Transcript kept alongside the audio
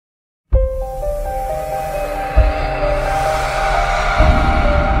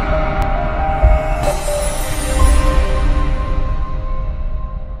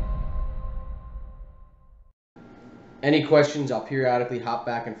Any questions, I'll periodically hop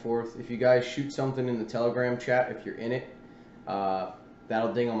back and forth. If you guys shoot something in the Telegram chat, if you're in it,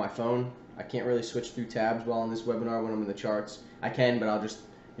 that'll ding on my phone. I can't really switch through tabs while in this webinar when I'm in the charts. I can, but I'll just,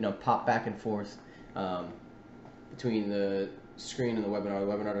 pop back and forth between the screen and the webinar. The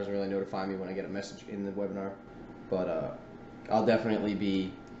webinar doesn't really notify me when I get a message in the webinar, but I'll definitely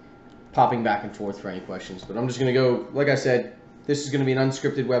be popping back and forth for any questions. But I'm just going to go, like I said, this is going to be an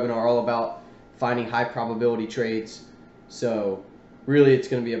unscripted webinar all about finding high probability trades. So really it's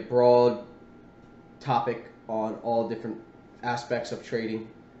going to be a broad topic on all different aspects of trading.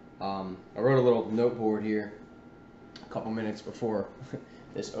 I wrote a little note board here a couple minutes before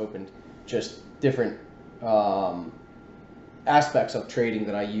this opened, just different aspects of trading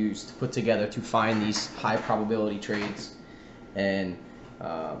that I use to put together to find these high probability trades. And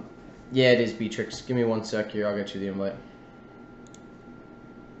yeah, it is Beatrix. Give me 1 sec here, I'll get you the invite.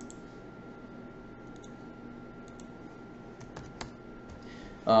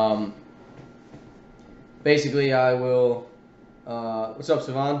 Basically I will what's up,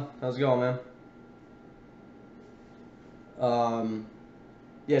 Savan? How's it going, man?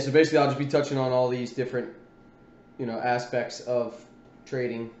 Yeah, so basically I'll just be touching on all these different aspects of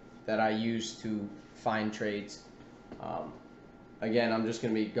trading that I use to find trades. Again, I'm just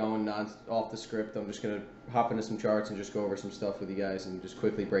going to be going off the script. I'm just going to hop into some charts and just go over some stuff with you guys and just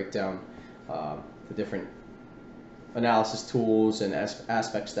quickly break down the different analysis tools and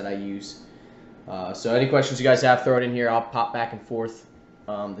aspects that I use. So any questions you guys have, throw it in here. I'll pop back and forth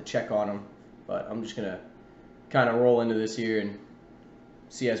to check on them. But I'm just going to kind of roll into this here and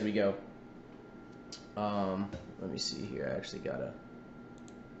see as we go. Let me see here. I actually got to...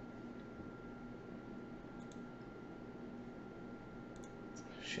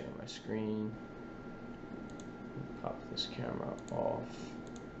 share my screen. Pop this camera off.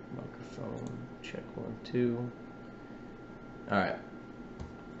 Microphone. Check 1, 2. Alright.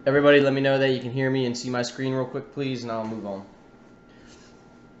 Everybody let me know that you can hear me and see my screen real quick, please, and I'll move on.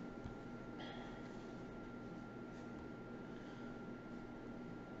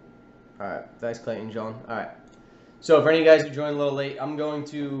 Alright. Thanks, Clayton, John. Alright. So for any of you guys who joined a little late, I'm going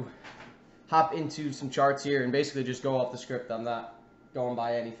to hop into some charts here and basically just go off the script. I'm not going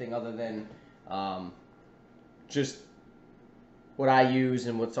by anything other than just what I use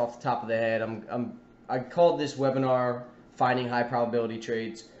and what's off the top of the head. I called this webinar Finding High Probability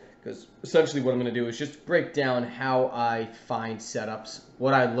Trades because essentially what I'm going to do is just break down how I find setups,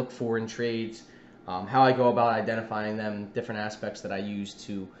 what I look for in trades, how I go about identifying them, different aspects that I use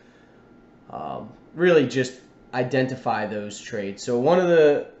to really just identify those trades.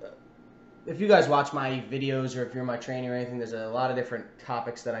 So if you guys watch my videos or if you're in my training or anything, there's a lot of different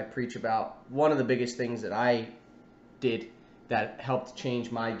topics that I preach about. One of the biggest things that I did that helped change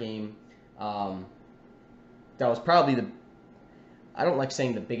my game, that was probably I don't like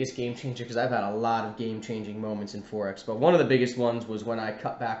saying the biggest game changer because I've had a lot of game changing moments in Forex, but one of the biggest ones was when I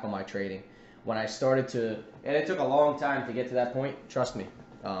cut back on my trading. When I started to, and it took a long time to get to that point, trust me.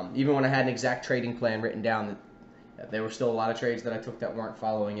 Even when I had an exact trading plan written down, there were still a lot of trades that I took that weren't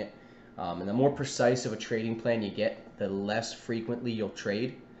following it. And the more precise of a trading plan you get, the less frequently you'll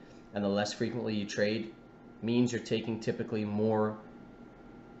trade. And the less frequently you trade means you're taking typically more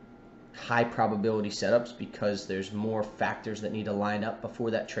high probability setups because there's more factors that need to line up before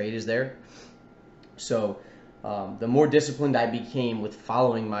that trade is there. So the more disciplined I became with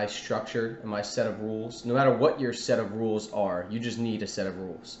following my structure and my set of rules, no matter what your set of rules are, you just need a set of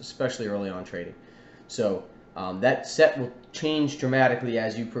rules, especially early on trading. So that set will change dramatically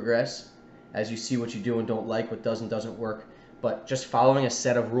as you progress, as you see what you do and don't like, what does and doesn't work. But just following a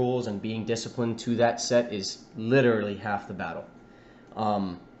set of rules and being disciplined to that set is literally half the battle.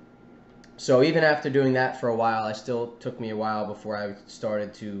 So even after doing that for a while, it still took me a while before I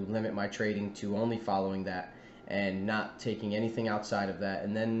started to limit my trading to only following that and not taking anything outside of that.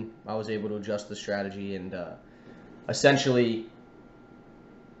 And then I was able to adjust the strategy, and essentially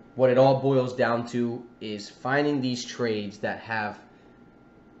what it all boils down to is finding these trades that have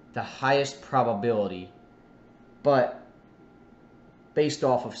the highest probability, but based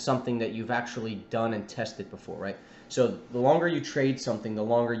off of something that you've actually done and tested before, right? So the longer you trade something, the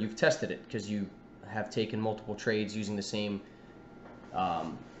longer you've tested it, because you have taken multiple trades using the same,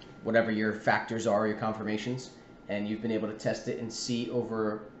 whatever your factors are, your confirmations, and you've been able to test it and see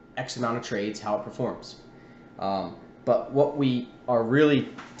over X amount of trades how it performs. But what we are really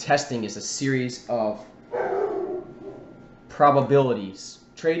testing is a series of probabilities.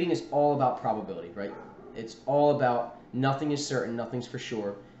 Trading is all about probability, right? It's all about nothing is certain, nothing's for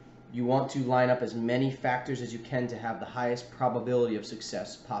sure. You want to line up as many factors as you can to have the highest probability of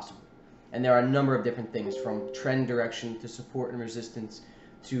success possible. And there are a number of different things, from trend direction to support and resistance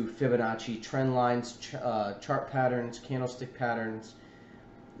to Fibonacci trend lines, chart patterns, candlestick patterns,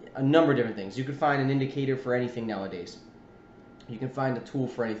 a number of different things. You can find an indicator for anything nowadays. You can find a tool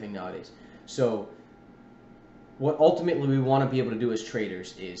for anything nowadays. So what ultimately we want to be able to do as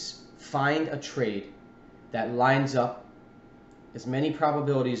traders is find a trade that lines up as many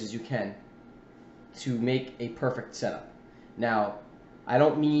probabilities as you can to make a perfect setup. Now, I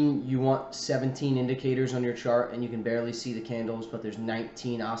don't mean you want 17 indicators on your chart and you can barely see the candles, but there's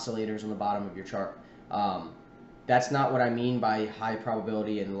 19 oscillators on the bottom of your chart. That's not what I mean by high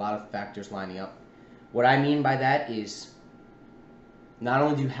probability and a lot of factors lining up. What I mean by that is not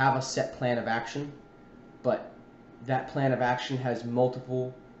only do you have a set plan of action, but that plan of action has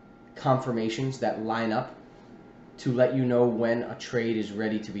multiple confirmations that line up to let you know when a trade is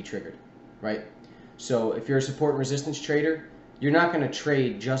ready to be triggered, right? So if you're a support and resistance trader, you're not going to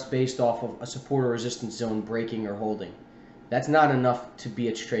trade just based off of a support or resistance zone breaking or holding. That's not enough to be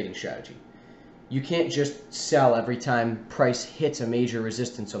a trading strategy. You can't just sell every time price hits a major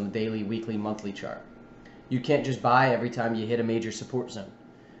resistance on the daily, weekly, monthly chart. You can't just buy every time you hit a major support zone,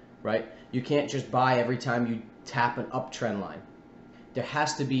 right? You can't just buy every time you tap an uptrend line. There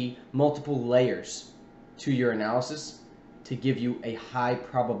has to be multiple layers to your analysis to give you a high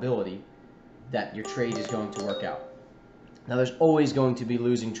probability that your trade is going to work out. Now, there's always going to be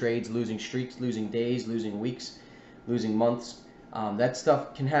losing trades, losing streaks, losing days, losing weeks, losing months. That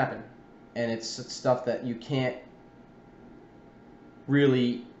stuff can happen, and it's stuff that you can't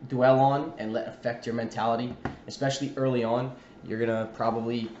really dwell on and let affect your mentality, especially early on. You're going to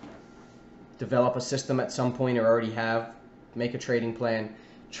probably develop a system at some point, or already have, make a trading plan,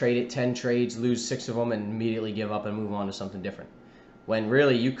 trade it 10 trades, lose 6 of them, and immediately give up and move on to something different. When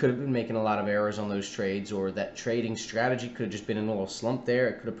really you could have been making a lot of errors on those trades, or that trading strategy could have just been in a little slump there.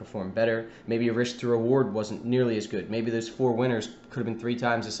 It could have performed better. Maybe your risk to reward wasn't nearly as good. Maybe those 4 winners could have been 3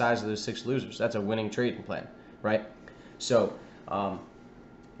 times the size of those 6 losers. That's a winning trading plan, right? So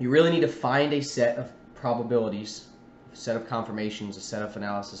you really need to find a set of probabilities, a set of confirmations, a set of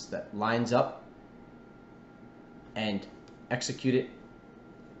analysis that lines up, and execute it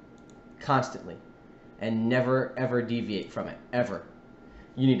constantly and never ever deviate from it, ever.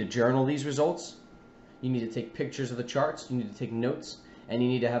 You need to journal these results. You need to take pictures of the charts. You need to take notes, and you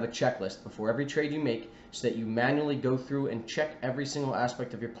need to have a checklist before every trade you make, so that you manually go through and check every single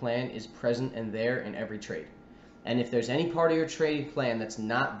aspect of your plan is present and there in every trade. And if there's any part of your trading plan that's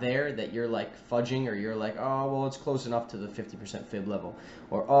not there, that you're like fudging, or you're like, oh, well, it's close enough to the 50% fib level,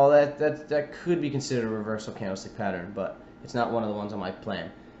 or oh, that could be considered a reversal candlestick pattern, but it's not one of the ones on my plan,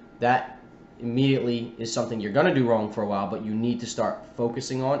 that immediately is something you're going to do wrong for a while, but you need to start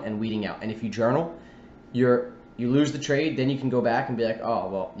focusing on and weeding out. And if you journal, you lose the trade, then you can go back and be like, oh,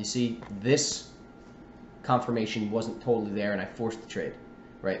 well, you see, this confirmation wasn't totally there and I forced the trade,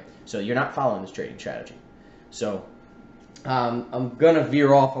 right? So you're not following this trading strategy. So I'm going to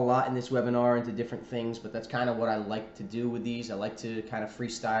veer off a lot in this webinar into different things, but that's kind of what I like to do with these. I like to kind of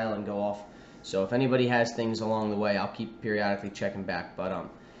freestyle and go off. So if anybody has things along the way, I'll keep periodically checking back. But I'm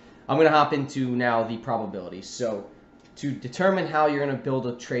going to hop into now the probabilities. So to determine how you're going to build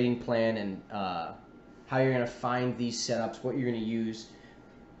a trading plan and how you're going to find these setups, what you're going to use,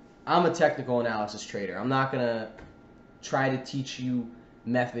 I'm a technical analysis trader. I'm not going to try to teach you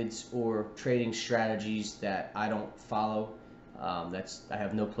methods or trading strategies that I don't follow. I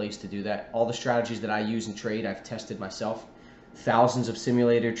have no place to do that. All the strategies that I use and trade, I've tested myself. Thousands of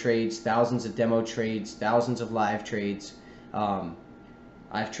simulator trades, thousands of demo trades, thousands of live trades.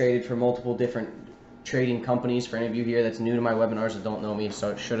 I've traded for multiple different trading companies. For any of you here that's new to my webinars that don't know me,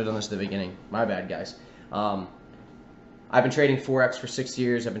 so I should have done this at the beginning. My bad, guys. I've been trading Forex for 6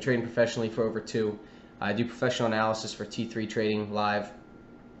 years. I've been trading professionally for over 2. I do professional analysis for T3 Trading Live.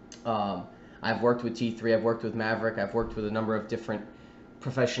 I've worked with T3, I've worked with Maverick, I've worked with a number of different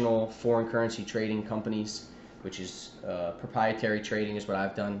professional foreign currency trading companies, which is proprietary trading is what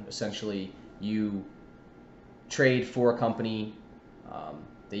I've done. Essentially, you trade for a company.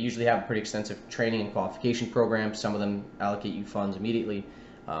 They usually have a pretty extensive training and qualification program. Some of them allocate you funds immediately.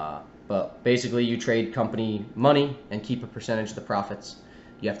 But basically, you trade company money and keep a percentage of the profits.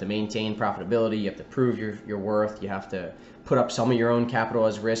 You have to maintain profitability. You have to prove your worth. You have to put up some of your own capital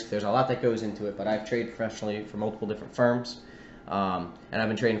as risk. There's a lot that goes into it, but I've traded professionally for multiple different firms, and I've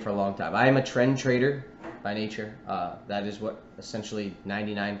been trading for a long time. I am a trend trader by nature. That is what essentially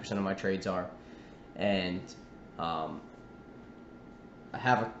 99% of my trades are. And I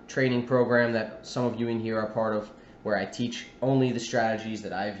have a training program that some of you in here are part of, where I teach only the strategies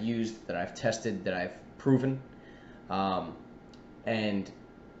that I've used, that I've tested, that I've proven. And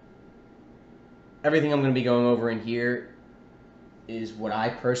everything I'm going to be going over in here is what I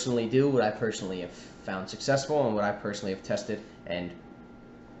personally do, what I personally have found successful, and what I personally have tested and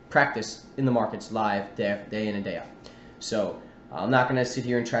practiced in the markets live day in and day out. So I'm not going to sit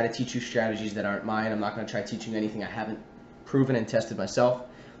here and try to teach you strategies that aren't mine. I'm not going to try teaching you anything I haven't proven and tested myself.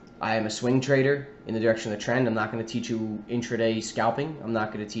 I am a swing trader in the direction of the trend. I'm not going to teach you intraday scalping. I'm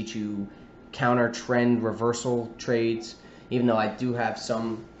not going to teach you counter trend reversal trades, even though I do have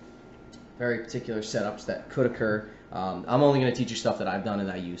some very particular setups that could occur. I'm only going to teach you stuff that I've done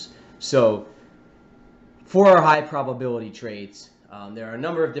and I use. So for our high probability trades, there are a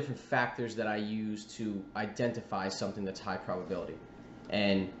number of different factors that I use to identify something that's high probability.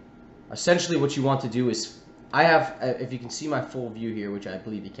 And essentially what you want to do is, I have, if you can see my full view here, which I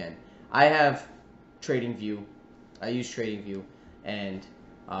believe you can, I have Trading View. I use Trading View, and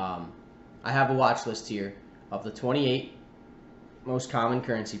I have a watch list here of the 28 most common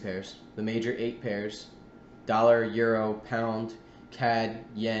currency pairs, the major 8 pairs: dollar, euro, pound, CAD,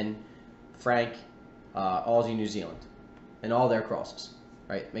 yen, franc, Aussie, New Zealand, and all their crosses,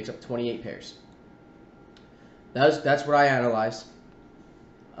 right? Makes up 28 pairs. That's what I analyze.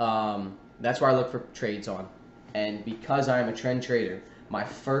 That's where I look for trades on. And because I am a trend trader, my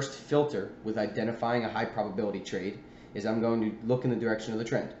first filter with identifying a high probability trade is I'm going to look in the direction of the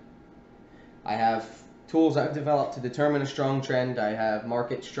trend. I have tools I've developed to determine a strong trend. I have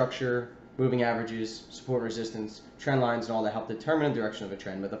market structure, moving averages, support and resistance, trend lines, and all that help determine the direction of a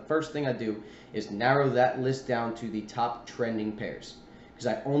trend. But the first thing I do is narrow that list down to the top trending pairs, because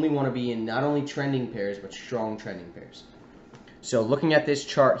I only want to be in not only trending pairs, but strong trending pairs. So looking at this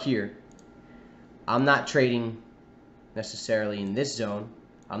chart here, I'm not trading necessarily in this zone.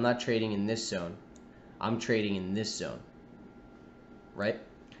 I'm not trading in this zone. I'm trading in this zone, right?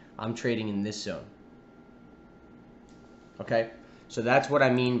 I'm trading in this zone. Okay? So that's what I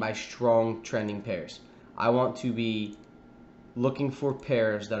mean by strong trending pairs. I want to be looking for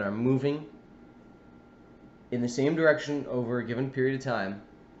pairs that are moving in the same direction over a given period of time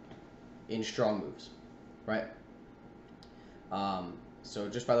in strong moves, right? So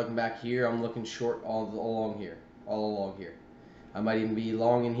just by looking back here, I'm looking short all along here. I might even be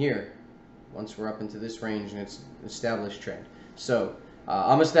long in here once we're up into this range and it's an established trend. So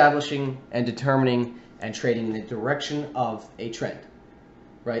I'm establishing and determining and trading in the direction of a trend,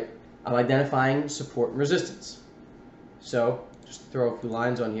 right? I'm identifying support and resistance. So just throw a few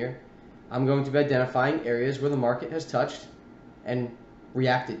lines on here. I'm going to be identifying areas where the market has touched and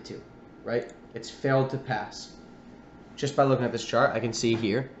reacted to, right? It's failed to pass. Just by looking at this chart, I can see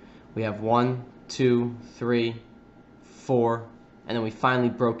here we have 1, 2, 3, 4, and then we finally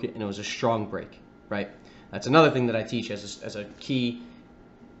broke it, and it was a strong break, right? That's another thing that I teach as a key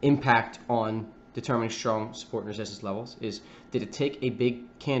impact on determining strong support and resistance levels is, did it take a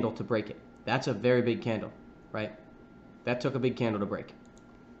big candle to break it? That's a very big candle, right? That took a big candle to break.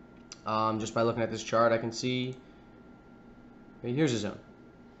 Just by looking at this chart, I can see, right, here's a zone,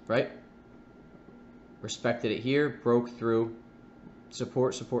 right? Respected it here, broke through,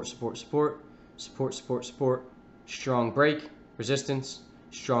 support, support, support, support, support, support, support, strong break, resistance,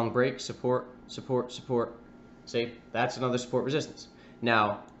 strong break, support, support, support. See, that's another support resistance.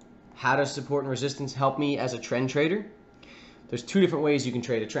 Now, how does support and resistance help me as a trend trader? There's two different ways you can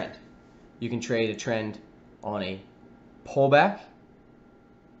trade a trend. You can trade a trend on a pullback.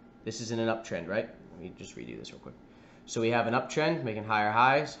 This is in an uptrend, right? Let me just redo this real quick. So we have an uptrend making higher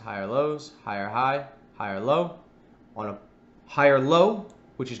highs, higher lows, higher high, higher low. On a higher low,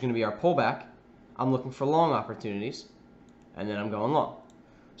 which is going to be our pullback, I'm looking for long opportunities, and then I'm going long.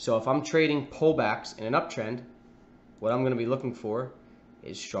 So if I'm trading pullbacks in an uptrend, what I'm going to be looking for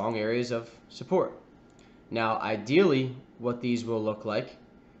is strong areas of support. Now, ideally, what these will look like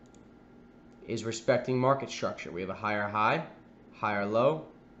is respecting market structure. We have a higher high, higher low,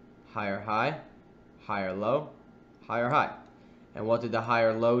 higher high, higher low, higher high. And what did the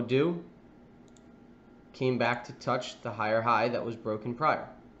higher low do? Came back to touch the higher high that was broken prior.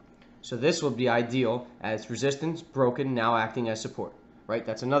 So this will be ideal as resistance, broken, now acting as support, right?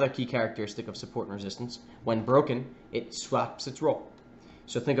 That's another key characteristic of support and resistance. When broken, it swaps its role.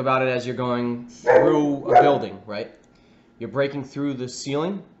 So think about it as you're going through a building, right? You're breaking through the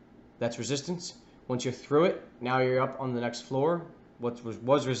ceiling, that's resistance. Once you're through it, now you're up on the next floor. What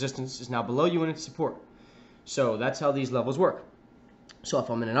was resistance is now below you and it's support. So that's how these levels work. So if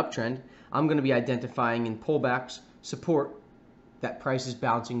I'm in an uptrend, I'm going to be identifying in pullbacks support that price is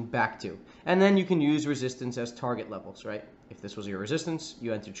bouncing back to. And then you can use resistance as target levels, right? If this was your resistance,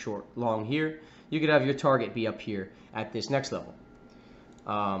 you entered short, long here, you could have your target be up here at this next level.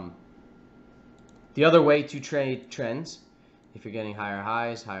 The other way to trade trends if you're getting higher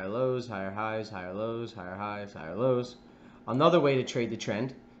highs, higher lows, higher highs, higher lows, higher highs, higher lows. Another way to trade the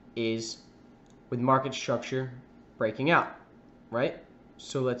trend is with market structure breaking out, right?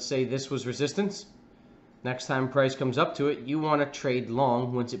 So let's say this was resistance. Next time price comes up to it, you want to trade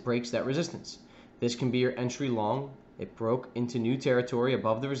long once it breaks that resistance. This can be your entry long. It broke into new territory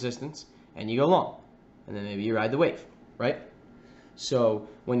above the resistance, and you go long. And then maybe you ride the wave, right? So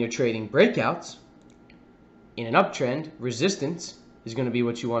when you're trading breakouts, in an uptrend, resistance is going to be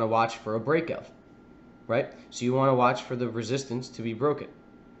what you want to watch for a break of, right? So you want to watch for the resistance to be broken.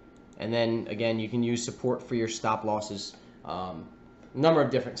 And then, again, you can use support for your stop losses. A number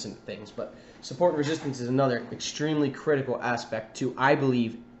of different things, but support and resistance is another extremely critical aspect to, I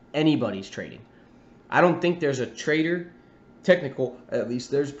believe, anybody's trading. I don't think there's a trader, technical at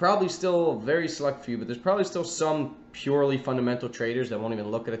least, there's probably still a very select few, but there's probably still some purely fundamental traders that won't even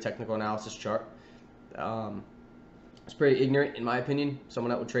look at a technical analysis chart. It's pretty ignorant, in my opinion, someone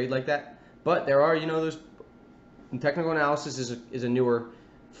that would trade like that. But there are, those technical analysis is a newer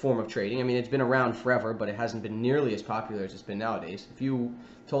form of trading. I mean, it's been around forever, but it hasn't been nearly as popular as it's been nowadays. If you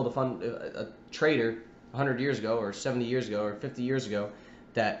told a trader 100 years ago or 70 years ago or 50 years ago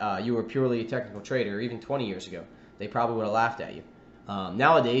that you were purely a technical trader, or even 20 years ago, they probably would have laughed at you.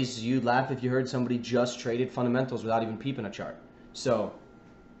 Nowadays, you'd laugh if you heard somebody just traded fundamentals without even peeping a chart. So,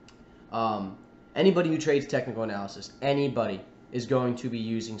 anybody who trades technical analysis, anybody is going to be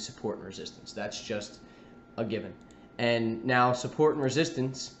using support and resistance. That's just a given. And now support and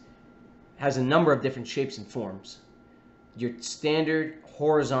resistance has a number of different shapes and forms. Your standard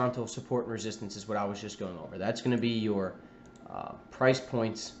horizontal support and resistance is what I was just going over. That's going to be your price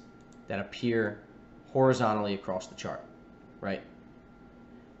points that appear horizontally across the chart, right?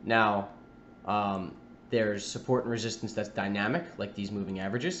 Now, there's support and resistance that's dynamic, like these moving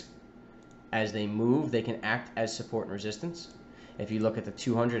averages. As they move, they can act as support and resistance. If you look at the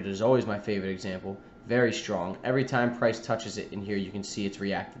 200, it is always my favorite example. Very strong. Every time price touches it in here, you can see it's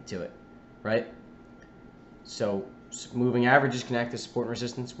reacted to it, right? So moving averages can act as support and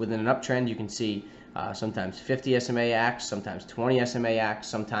resistance. Within an uptrend, you can see sometimes 50 SMA acts, sometimes 20 SMA acts,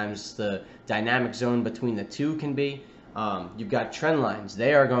 sometimes the dynamic zone between the two can be. You've got trend lines.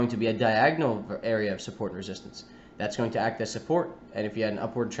 They are going to be a diagonal area of support and resistance. That's going to act as support, and if you had an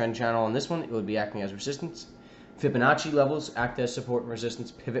upward trend channel on this one, it would be acting as resistance. Fibonacci levels act as support and resistance.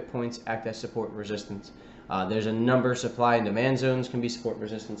 Pivot points act as support and resistance. There's a number, supply and demand zones can be support and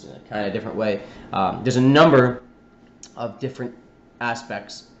resistance in a kind of different way. There's a number of different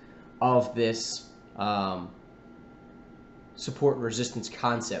aspects of this support and resistance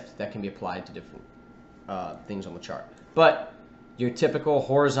concept that can be applied to different things on the chart. But your typical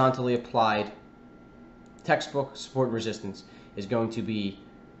horizontally applied textbook support and resistance is going to be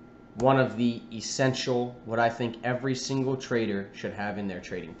one of the essential, what I think every single trader should have in their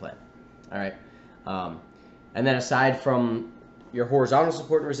trading plan. All right. And then aside from your horizontal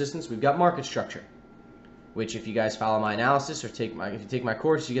support and resistance, we've got market structure, which if you guys follow my analysis or if you take my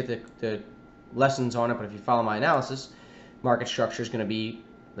course, you get the lessons on it. But if you follow my analysis, market structure is going to be,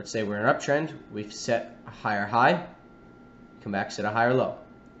 let's say we're in an uptrend, we've set a higher high, come back, set a higher low.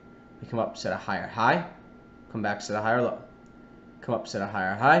 We come up, set a higher high, come back, set a higher low. Come up, set a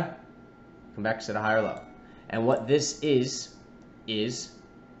higher high, come back, set a higher low. And what this is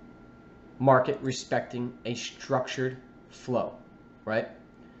market respecting a structured flow, right?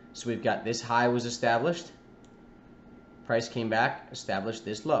 So we've got this high was established, price came back, established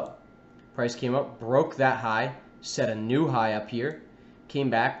this low. Price came up, broke that high, set a new high up here,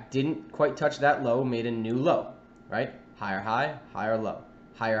 came back, didn't quite touch that low, made a new low, right? Higher high, higher low.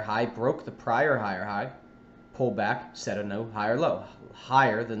 Higher high broke the prior higher high, pulled back, set a new higher low,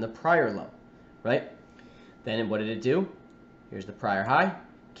 higher than the prior low, right? Then what did it do? Here's the prior high,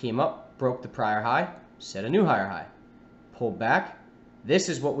 came up, broke the prior high, set a new higher high, pulled back. This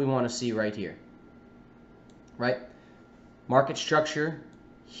is what we want to see right here, right? Market structure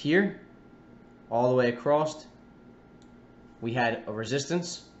here, all the way across. We had a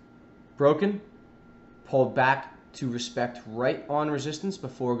resistance, broken, pulled back to respect right on resistance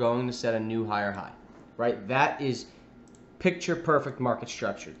before going to set a new higher high, right? That is picture perfect market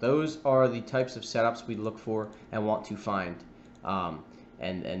structure. Those are the types of setups we look for and want to find.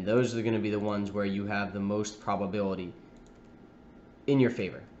 And those are going to be the ones where you have the most probability in your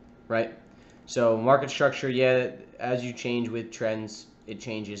favor, right? So market structure, yeah, as you change with trends, it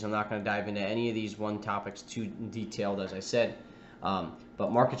changes. I'm not going to dive into any of these topics too detailed, as I said.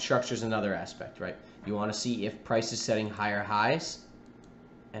 But market structure is another aspect, right? You want to see if price is setting higher highs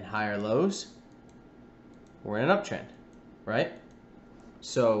and higher lows. We're in an uptrend, right?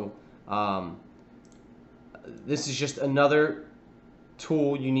 So this is just another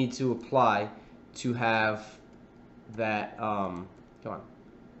tool you need to apply to have that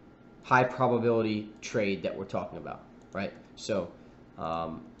high probability trade that we're talking about, right? So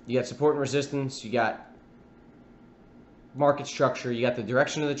you got support and resistance, you got market structure, you got the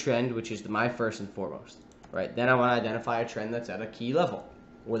direction of the trend, which is my first and foremost, right? Then I want to identify a trend that's at a key level,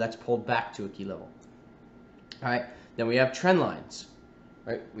 or that's pulled back to a key level. All right, then we have trend lines,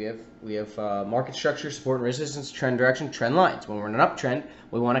 right? We have market structure, support and resistance, trend direction, trend lines. When we're in an uptrend,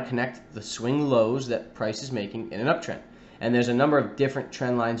 we want to connect the swing lows that price is making in an uptrend. And there's a number of different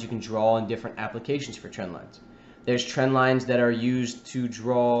trend lines you can draw in different applications for trend lines. There's trend lines that are used to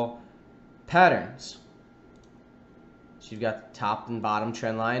draw patterns. So you've got the top and bottom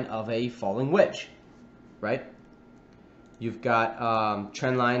trend line of a falling wedge, right? You've got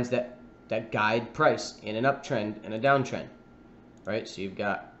trend lines that guide price in an uptrend and a downtrend, right? So you've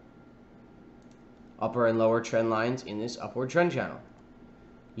got upper and lower trend lines in this upward trend channel.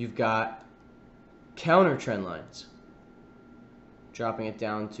 You've got counter trend lines. Dropping it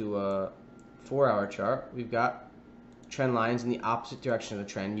down to a 4-hour chart, we've got trend lines in the opposite direction of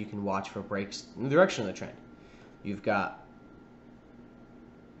the trend. You can watch for breaks in the direction of the trend. You've got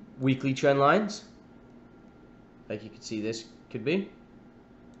weekly trend lines, like you can see this could be,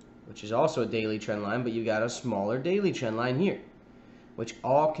 which is also a daily trend line, but you got a smaller daily trend line here, which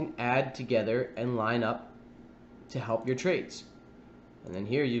all can add together and line up to help your trades. And then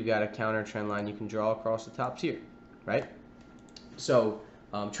here you've got a counter trend line you can draw across the tops here, right? So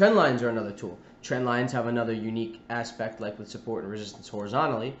trend lines are another tool. Trend lines have another unique aspect, like with support and resistance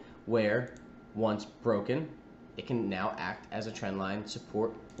horizontally, where once broken, it can now act as a trend line,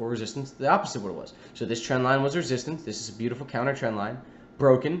 support or resistance, the opposite of what it was. So this trend line was resistance. This is a beautiful counter trend line.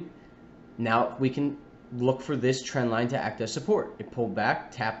 Broken. Now we can look for this trend line to act as support. It pulled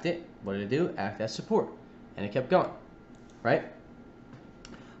back, tapped it. What did it do? Act as support. And it kept going, right?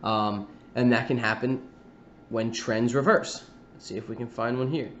 And that can happen when trends reverse. Let's see if we can find one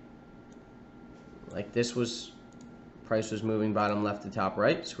here. Like this was, price was moving bottom left to top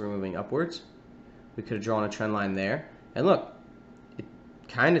right, so we're moving upwards. We could have drawn a trend line there. And look, it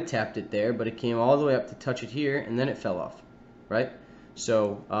kind of tapped it there, but it came all the way up to touch it here, and then it fell off, right?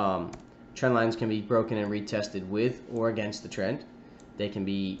 So trend lines can be broken and retested with or against the trend. They can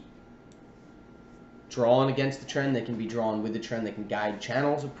be drawn against the trend. They can be drawn with the trend. They can guide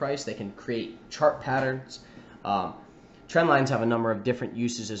channels of price. They can create chart patterns. Trend lines have a number of different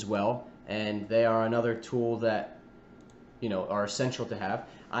uses as well, and they are another tool that, you know, are essential to have.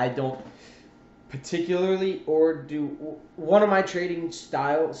 I don't particularly or do one of my trading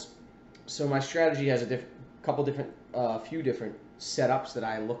styles. So my strategy has a few different setups that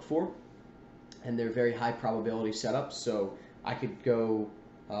I look for, and they're very high probability setups. So I could go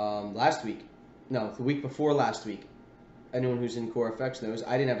the week before last week. Anyone who's in Core FX knows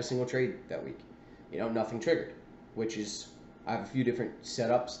I didn't have a single trade that week. You know, nothing triggered, which is, I have a few different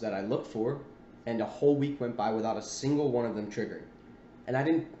setups that I look for, and a whole week went by without a single one of them triggering. And I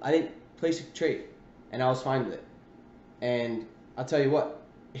didn't place a trade, and I was fine with it. And I'll tell you what,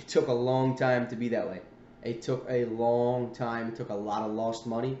 it took a long time to be that way. It took a long time. It took a lot of lost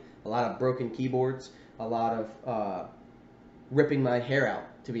money, a lot of broken keyboards, a lot of ripping my hair out,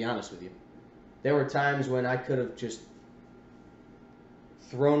 to be honest with you. There were times when I could have just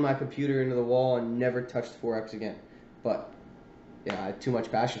thrown my computer into the wall and never touched Forex again. But yeah, I had too much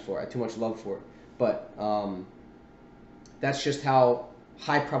passion for it. I had too much love for it. But that's just how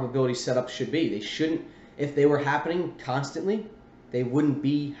high probability setups should be. They shouldn't, if they were happening constantly, they wouldn't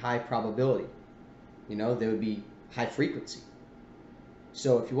be high probability. You know, they would be high frequency.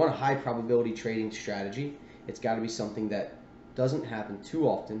 So if you want a high probability trading strategy, it's got to be something that doesn't happen too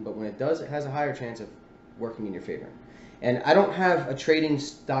often, but when it does, it has a higher chance of working in your favor. And I don't have a trading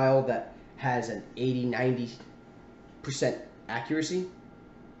style that has an 80-90% accuracy.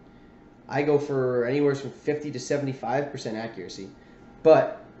 I go for anywhere from 50 to 75% accuracy,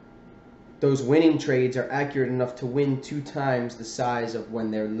 but those winning trades are accurate enough to win 2 times the size of when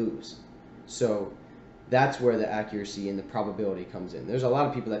they lose. So that's where the accuracy and the probability comes in. There's a lot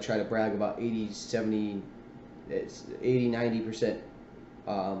of people that try to brag about 80, 70, 80-90%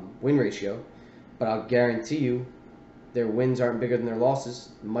 win ratio, but I'll guarantee you their wins aren't bigger than their losses.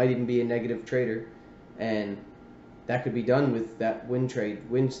 Might even be a negative trader, and that could be done with that win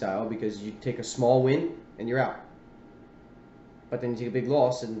style, because you take a small win and you're out, but then you take a big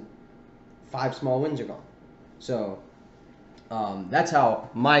loss and 5 small wins are gone. So that's how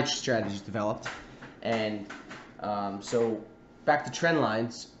my strategy's developed. And so back to trend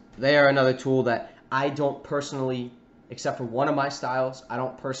lines, they are another tool that I don't personally except for one of my styles. I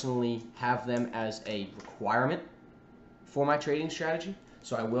don't personally have them as a requirement for my trading strategy.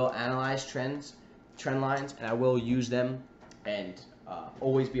 So I will analyze trend lines, and I will use them and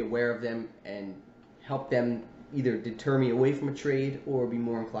always be aware of them and help them either deter me away from a trade or be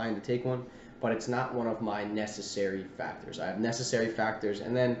more inclined to take one. But it's not one of my necessary factors. I have necessary factors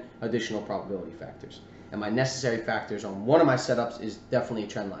and then additional probability factors. And my necessary factors on one of my setups is definitely a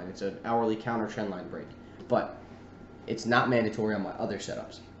trend line. It's an hourly counter trend line break. But it's not mandatory on my other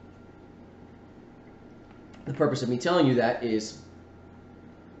setups. The purpose of me telling you that is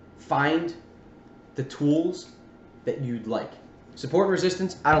find the tools that you'd like. Support and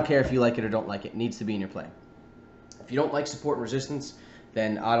resistance, I don't care if you like it or don't like it. It needs to be in your plan. If you don't like support and resistance,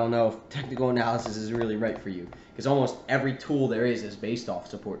 then I don't know if technical analysis is really right for you, because almost every tool there is based off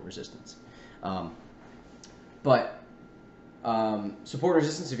support and resistance. Support and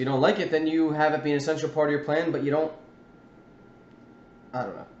resistance, if you don't like it, then you have it be an essential part of your plan, but you don't, I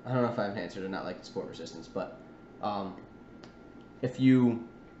don't know. I don't know if I have an answer to not like support and resistance, but if you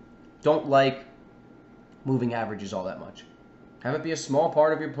don't like moving averages all that much, have it be a small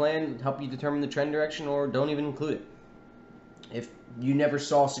part of your plan, help you determine the trend direction, or don't even include it. If you never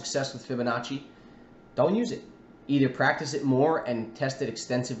saw success with Fibonacci, don't use it. Either practice it more and test it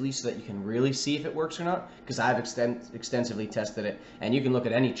extensively so that you can really see if it works or not, because I've extensively tested it, and you can look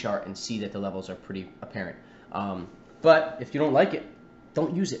at any chart and see that the levels are pretty apparent. But if you don't like it,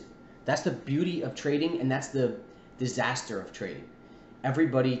 don't use it. That's the beauty of trading, and that's the disaster of trading.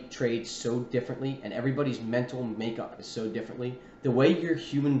 Everybody trades so differently, and everybody's mental makeup is so differently. The way your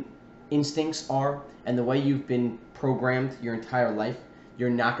human instincts are and the way you've been programmed your entire life,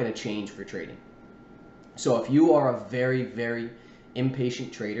 you're not going to change for trading. So if you are a very, very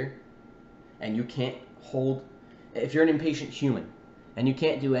impatient trader and you can't hold, if you're an impatient human and you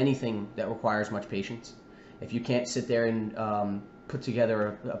can't do anything that requires much patience, if you can't sit there and put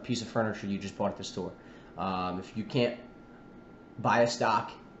together a piece of furniture you just bought at the store, if you can't buy a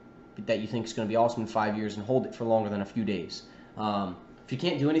stock that you think is going to be awesome in 5 years and hold it for longer than a few days, if you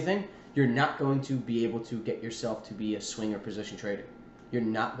can't do anything, you're not going to be able to get yourself to be a swing or position trader. You're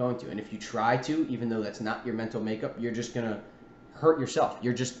not going to. And if you try to, even though that's not your mental makeup, you're just going to hurt yourself.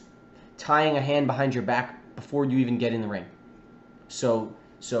 You're just tying a hand behind your back before you even get in the ring. So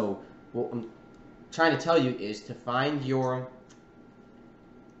what I'm trying to tell you is to find your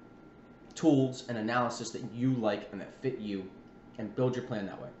tools and analysis that you like and that fit you and build your plan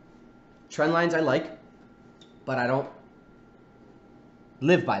that way. Trend lines I like, but I don't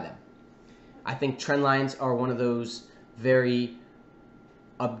live by them. I think trend lines are one of those very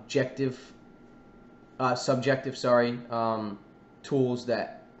subjective tools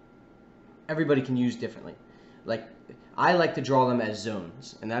that everybody can use differently. Like, I like to draw them as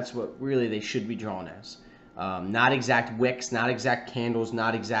zones, and that's what really they should be drawn as. Not exact wicks, not exact candles,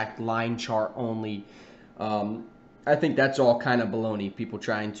 not exact line chart only. I think that's all kind of baloney, people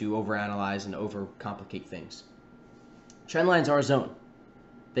trying to overanalyze and overcomplicate things. Trend lines are a zone.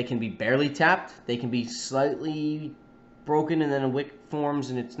 They can be barely tapped, they can be slightly broken and then a wick forms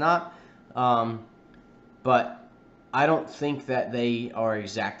and it's not. But I don't think that they are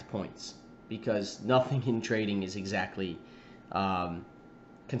exact points, because nothing in trading is exactly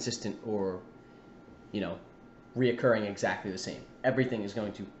consistent or, reoccurring exactly the same. Everything is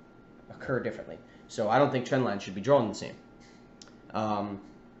going to occur differently. So I don't think trend lines should be drawn the same.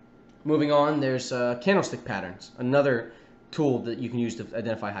 Moving on, there's candlestick patterns, another tool that you can use to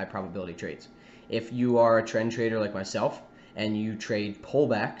identify high probability trades. If you are a trend trader like myself and you trade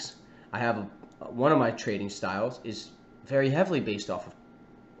pullbacks, I have one of my trading styles is very heavily based off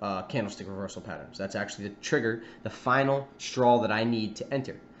of candlestick reversal patterns. That's actually the trigger, the final straw that I need to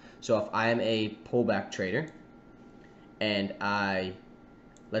enter. So if I am a pullback trader and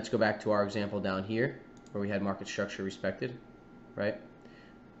let's go back to our example down here where we had market structure respected, right?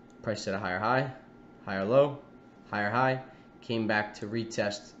 Price set a higher high, higher low, higher high, came back to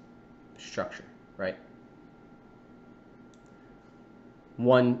retest structure, right?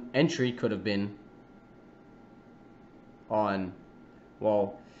 One entry could have been on,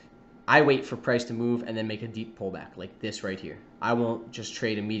 well, I wait for price to move and then make a deep pullback like this right here. I won't just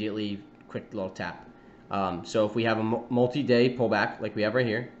trade immediately, quick little tap. So if we have a multi-day pullback like we have right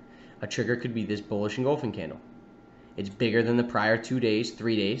here, a trigger could be this bullish engulfing candle. It's bigger than the prior 2 days,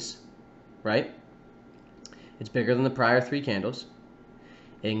 3 days, right? It's bigger than the prior 3 candles.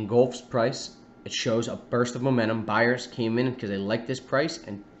 It engulfs price. It shows a burst of momentum. Buyers came in because they liked this price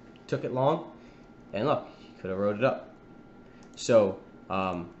and took it long. And look, you could have rode it up. So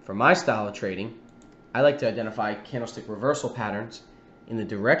for my style of trading, I like to identify candlestick reversal patterns in the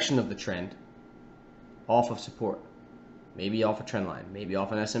direction of the trend off of support. maybe off a trend line, maybe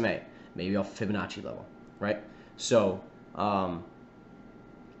off an SMA, maybe off a Fibonacci level, right? So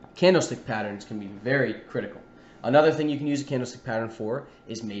candlestick patterns can be very critical. Another thing you can use a candlestick pattern for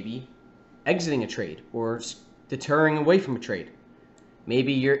is maybe exiting a trade or deterring away from a trade.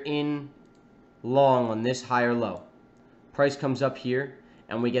 Maybe you're in long on this higher low. Price comes up here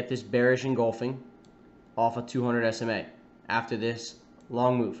and we get this bearish engulfing off a 200 SMA after this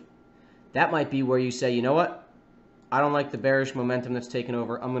long move. That might be where you say, you know what? I don't like the bearish momentum that's taken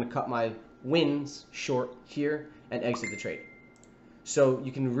over. I'm going to cut my wins short here and exit the trade. So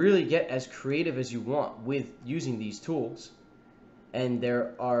you can really get as creative as you want with using these tools. And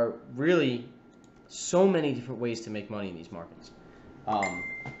there are really so many different ways to make money in these markets.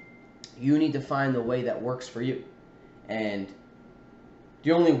 You need to find the way that works for you. And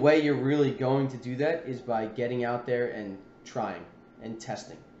the only way you're really going to do that is by getting out there and trying and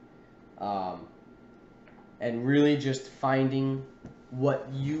testing. And really just finding what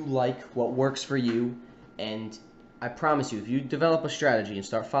you like, what works for you. And I promise you, if you develop a strategy and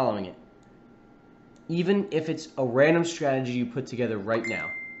start following it, even if it's a random strategy you put together right now,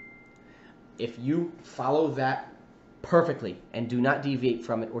 if you follow that perfectly and do not deviate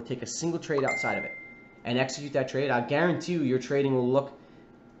from it or take a single trade outside of it and execute that trade, I guarantee you your trading will look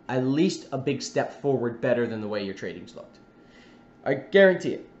at least a big step forward better than the way your trading's looked. I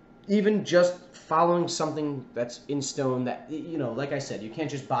guarantee it. Even just following something that's in stone that, you know, like I said, you can't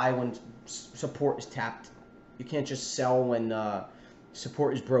just buy when support is tapped. You can't just sell when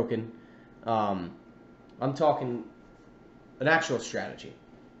support is broken. I'm talking an actual strategy.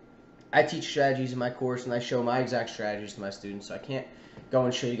 I teach strategies in my course, and I show my exact strategies to my students, so I can't go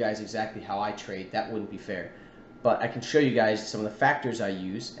and show you guys exactly how I trade. That wouldn't be fair. But I can show you guys some of the factors I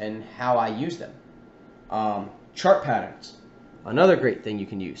use and how I use them. Chart patterns, another great thing you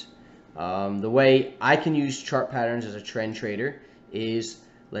can use. The way I can use chart patterns as a trend trader is,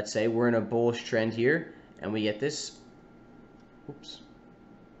 let's say we're in a bullish trend here, and we get this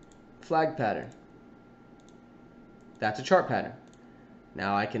flag pattern. That's a chart pattern.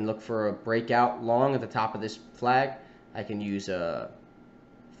 Now I can look for a breakout long at the top of this flag. I can use a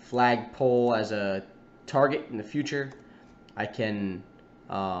flag pole as a target in the future. I can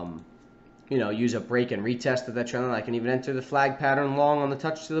use a break and retest of that trend line. I can even enter the flag pattern long on the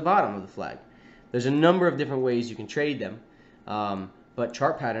touch to the bottom of the flag. There's a number of different ways you can trade them, but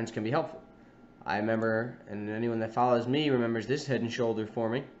chart patterns can be helpful. I remember, and anyone that follows me remembers this head and shoulder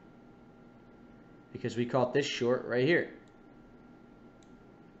forming, because we caught this short right here.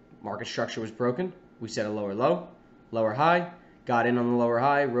 Market structure was broken. We set a lower low, lower high, got in on the lower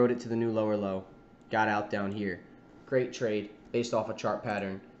high, rode it to the new lower low, got out down here. Great trade based off a chart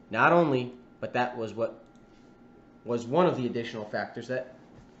pattern. Not only, but that was what was one of the additional factors that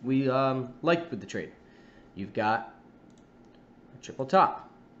we liked with the trade. You've got a triple top.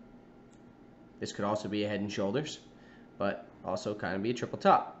 This could also be a head and shoulders, but also kind of be a triple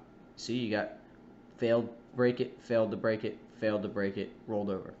top. See, you got failed, break it, failed to break it, failed to break it, rolled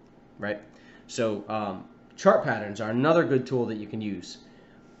over, right? So chart patterns are another good tool that you can use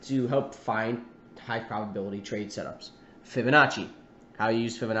to help find high probability trade setups. Fibonacci, how you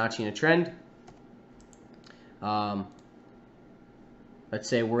use Fibonacci in a trend. Let's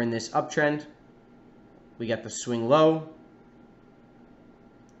say we're in this uptrend. We got the swing low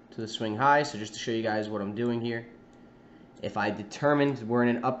to the swing high. So just to show you guys what I'm doing here. If I determined we're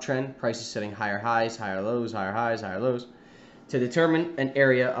in an uptrend, price is setting higher highs, higher lows, higher highs, higher lows. To determine an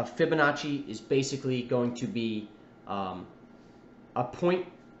area of Fibonacci is basically going to be a point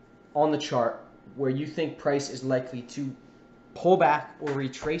on the chart where you think price is likely to pull back or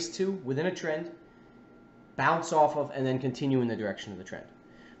retrace to within a trend, bounce off of, and then continue in the direction of the trend.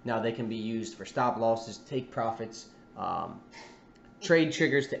 Now they can be used for stop losses, take profits, trade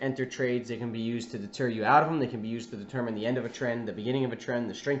triggers to enter trades. They can be used to deter you out of them. They can be used to determine the end of a trend, the beginning of a trend,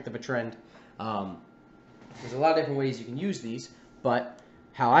 the strength of a trend. There's a lot of different ways you can use these, but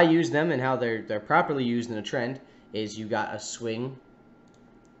how I use them and how they're properly used in a trend is you got a swing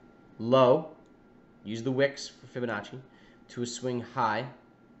low, use the wicks for Fibonacci, to a swing high.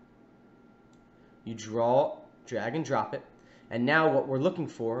 You draw, drag and drop it, and now what we're looking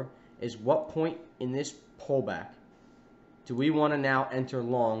for is what point in this pullback do we want to now enter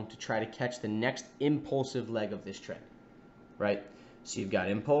long to try to catch the next impulsive leg of this trend, right? So you've got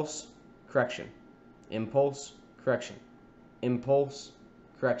impulse, correction, impulse, correction, impulse,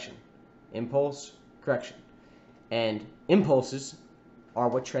 correction, impulse, correction. And impulses are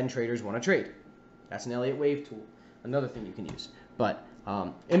what trend traders want to trade. That's an Elliott wave tool, another thing you can use. But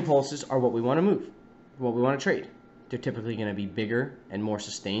impulses are what we want to move, what we want to trade. They're typically going to be bigger and more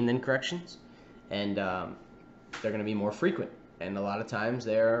sustained than corrections. And they're going to be more frequent. And a lot of times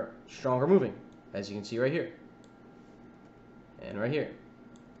they're stronger moving, as you can see right here. And right here.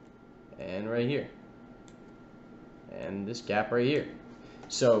 And right here. And this gap right here.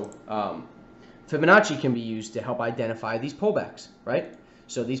 So Fibonacci can be used to help identify these pullbacks, right?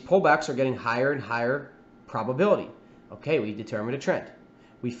 So these pullbacks are getting higher and higher probability. Okay, we determined a trend.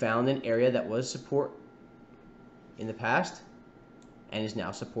 We found an area that was support in the past and is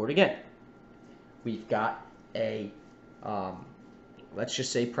now support again. We've got a, let's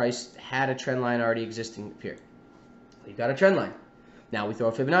just say price had a trend line already existing here. We've got a trend line. Now we throw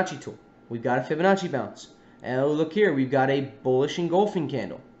a Fibonacci tool. We've got a Fibonacci bounce. And look here, we've got a bullish engulfing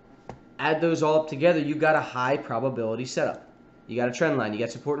candle. Add those all up together, you've got a high probability setup. You got a trend line, you got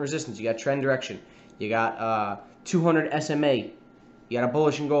support and resistance, you got trend direction, you got 200 SMA, you got a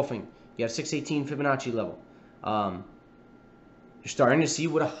bullish engulfing, you got a 618 Fibonacci level. You're starting to see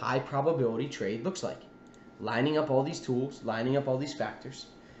what a high probability trade looks like. Lining up all these tools, lining up all these factors.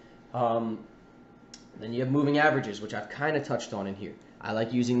 Then you have moving averages, which I've kind of touched on in here. I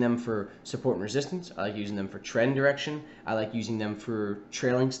like using them for support and resistance. I like using them for trend direction. I like using them for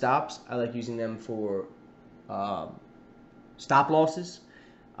trailing stops. I like using them for stop losses.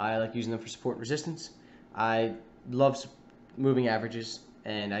 I like using them for support and resistance. I love moving averages,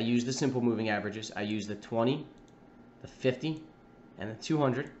 and I use the simple moving averages. I use the 20, the 50, and the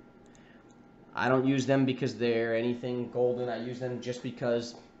 200. I don't use them because they're anything golden. I use them just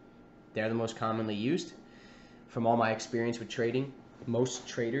because they're the most commonly used. From all my experience with trading, most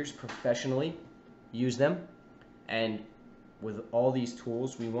traders professionally use them, and with all these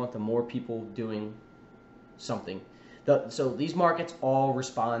tools, we want the more people doing something. So these markets all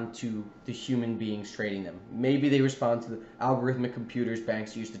respond to the human beings trading them. Maybe they respond to the algorithmic computers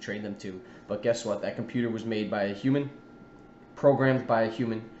banks used to trade them too, but guess what? That computer was made by a human, programmed by a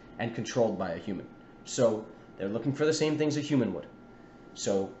human, and controlled by a human. So they're looking for the same things a human would.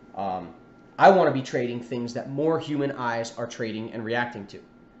 So I want to be trading things that more human eyes are trading and reacting to,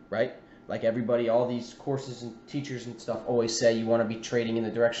 right? Like everybody, all these courses and teachers and stuff always say you want to be trading in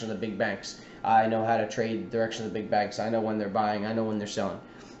the direction of the big banks. I know how to trade the direction of the big banks. I know when they're buying. I know when they're selling.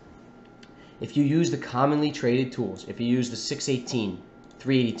 If you use the commonly traded tools, if you use the 618,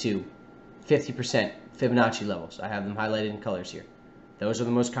 382, 50% Fibonacci levels, I have them highlighted in colors here. Those are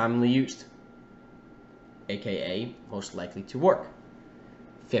the most commonly used, aka most likely to work.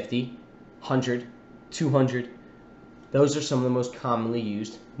 50, 100, 200, those are some of the most commonly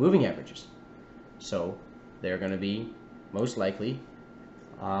used moving averages. So they're going to be most likely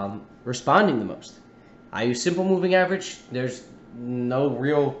responding the most. I use simple moving average. There's no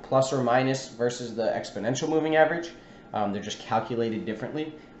real plus or minus versus the exponential moving average. They're just calculated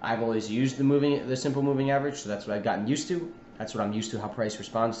differently. I've always used the simple moving average, so that's what I've gotten used to. That's what I'm used to, how price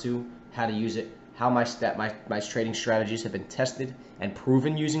responds to, how to use it, how my trading strategies have been tested and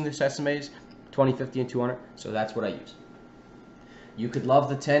proven using this SMAs, 20, 50, and 200. So that's what I use. You could love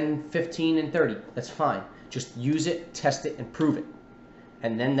the 10, 15, and 30. That's fine. Just use it, test it, and prove it.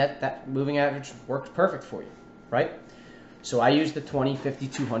 And then that moving average works perfect for you, right? So I use the 20, 50,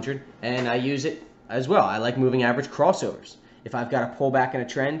 200, and I use it as well. I like moving average crossovers. If I've got a pullback in a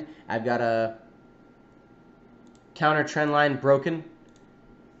trend, I've got a counter trend line broken,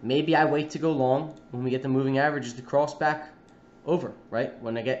 maybe I wait to go long when we get the moving averages to cross back over, right?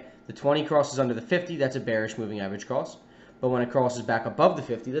 When I get the 20 crosses under the 50, that's a bearish moving average cross. But when it crosses back above the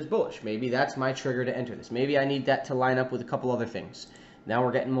 50, that's bullish. Maybe that's my trigger to enter this. Maybe I need that to line up with a couple other things. Now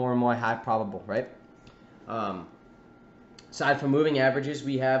we're getting more and more high probable, right? Aside from moving averages,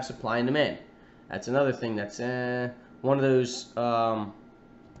 we have supply and demand. That's another thing that's one of those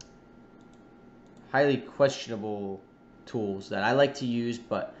highly questionable tools that I like to use,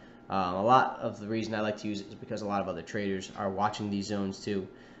 but a lot of the reason I like to use it is because a lot of other traders are watching these zones too.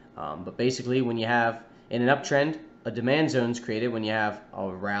 But basically, when you have, in an uptrend, a demand zone is created when you have a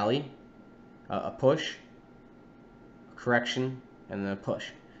rally, a push, a correction, and then a push.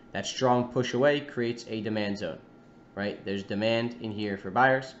 That strong push away creates a demand zone, right? There's demand in here for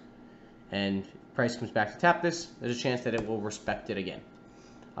buyers, and price comes back to tap this, there's a chance that it will respect it again.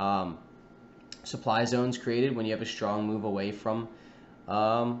 Supply zones created when you have a strong move away from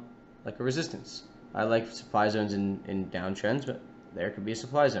like a resistance. I like supply zones in downtrends, but there could be a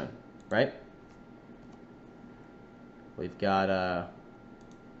supply zone, right? We've got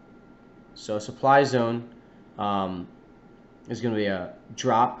so a supply zone is going to be a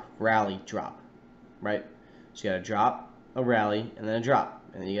drop, rally, drop, right? So you got a drop, a rally, and then a drop,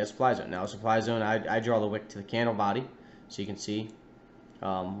 and then you got a supply zone. Now a supply zone, I draw the wick to the candle body so you can see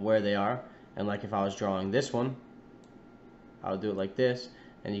where they are. And like if I was drawing this one, I would do it like this,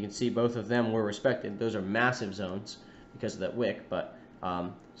 and you can see both of them were respected. Those are massive zones because of that wick, but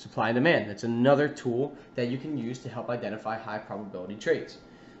supply and demand, that's another tool that you can use to help identify high probability trades.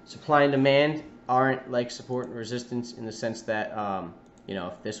 Supply and demand aren't like support and resistance in the sense that, you know,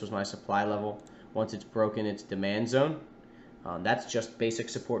 if this was my supply level, once it's broken, it's demand zone. That's just basic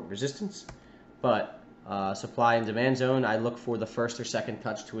support and resistance. But supply and demand zone, I look for the first or second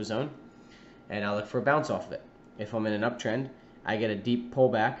touch to a zone, and I look for a bounce off of it. If I'm in an uptrend, I get a deep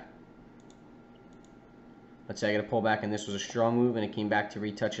pullback. Let's say I get a pullback and this was a strong move and it came back to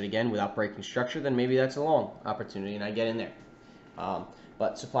retouch it again without breaking structure, then maybe that's a long opportunity and I get in there.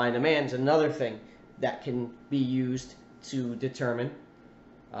 But supply and demand is another thing that can be used to determine,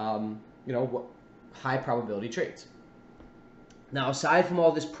 you know, what high probability trades. Now, aside from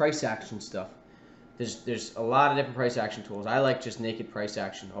all this price action stuff, there's a lot of different price action tools. I like just naked price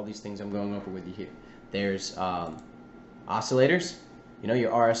action, all these things I'm going over with you here. There's oscillators, you know,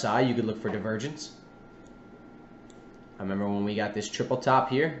 your RSI, you could look for divergence. I remember when we got this triple top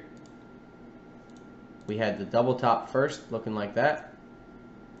here, we had the double top first, looking like that.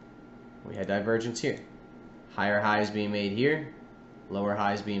 We had divergence here. Higher highs being made here, lower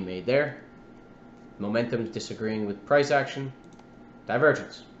highs being made there. Momentum disagreeing with price action.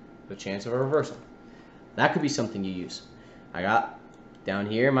 Divergence, the chance of a reversal. That could be something you use. I got down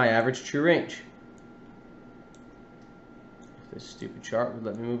here my average true range. If this stupid chart would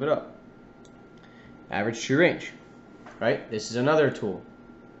let me move it up. Average true range, right? This is another tool.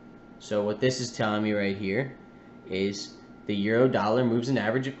 So what this is telling me right here is the euro dollar moves an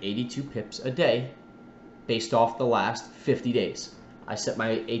average of 82 pips a day based off the last 50 days. I set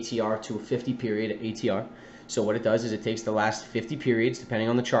my ATR to a 50 period ATR. So what it does is it takes the last 50 periods, depending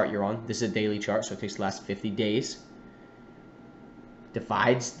on the chart you're on. This is a daily chart, so it takes the last 50 days.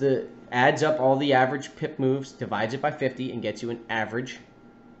 Adds up all the average pip moves, divides it by 50, and gets you an average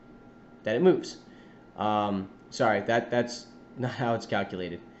that it moves. Sorry, that's not how it's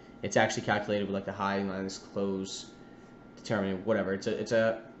calculated. It's actually calculated with like the high minus close, determining whatever. It's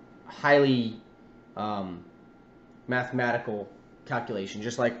a highly mathematical calculation,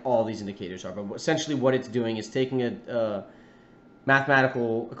 just like all these indicators are. But essentially what it's doing is taking a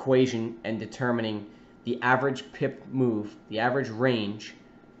mathematical equation and determining the average pip move, the average range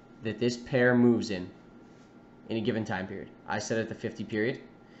that this pair moves in a given time period. I set it at the 50 period,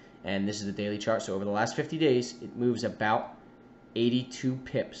 and this is the daily chart. So over the last 50 days, it moves about 82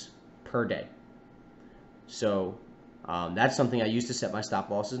 pips per day. So that's something I use to set my stop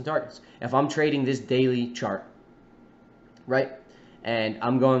losses and targets. If I'm trading this daily chart, right, and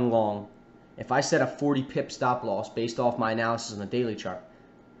I'm going long, if I set a 40 pip stop loss based off my analysis on the daily chart,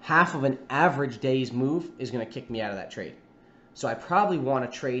 half of an average day's move is going to kick me out of that trade. So I probably want a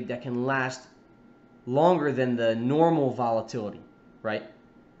trade that can last longer than the normal volatility, right?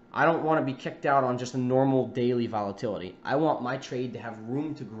 I don't want to be kicked out on just a normal daily volatility. I want my trade to have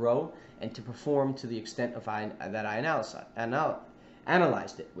room to grow and to perform to the extent of that I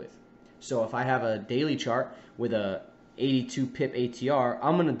analyzed it with. So if I have a daily chart with a 82 pip ATR,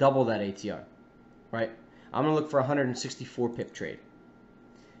 I'm going to double that ATR, right? I'm going to look for a 164 pip trade,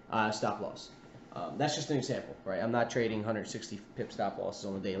 stop loss. That's just an example, right? I'm not trading 160 pip stop losses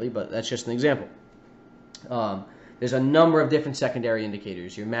on the daily, but that's just an example. There's a number of different secondary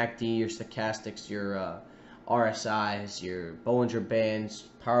indicators, your MACD, your stochastics, your RSIs, your Bollinger Bands,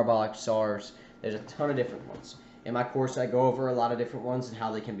 parabolic SARs. There's a ton of different ones. In my course, I go over a lot of different ones and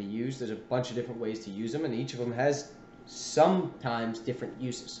how they can be used. There's a bunch of different ways to use them, and each of them has sometimes different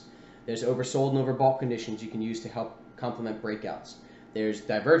uses. There's oversold and overbought conditions you can use to help complement breakouts. There's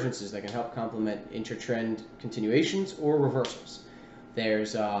divergences that can help complement intra-trend continuations or reversals.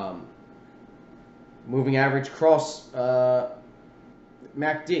 There's moving average cross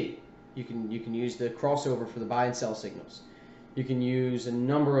MACD. You can use the crossover for the buy and sell signals. You can use a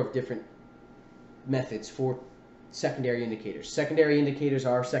number of different methods for secondary indicators. Secondary indicators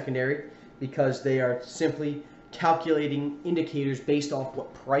are secondary because they are simply calculating indicators based off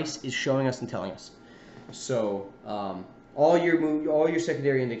what price is showing us and telling us. So all your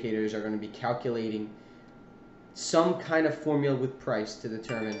secondary indicators are going to be calculating some kind of formula with price to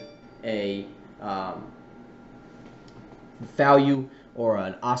determine a value or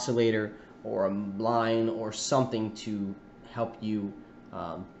an oscillator or a line or something to help you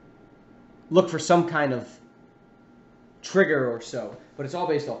look for some kind of trigger or so, but it's all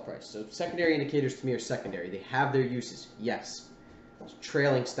based off price. So secondary indicators to me are secondary. They have their uses, yes.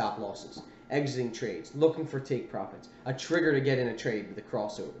 Trailing stop losses, exiting trades, looking for take profits, a trigger to get in a trade with a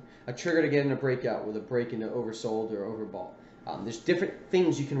crossover, a trigger to get in a breakout with a break into oversold or overbought, There's different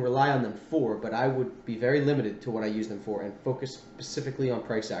things you can rely on them for, but I would be very limited to what I use them for and focus specifically on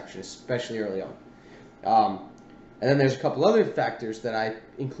price action, especially early on. And then there's a couple other factors that I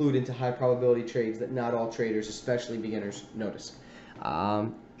include into high probability trades that not all traders, especially beginners, notice.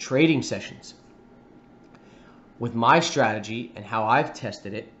 Trading sessions. With my strategy and how I've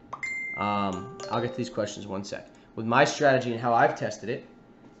tested it, I'll get to these questions in one sec. With my strategy and how I've tested it,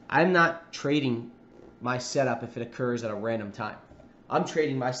 I'm not trading my setup if it occurs at a random time. I'm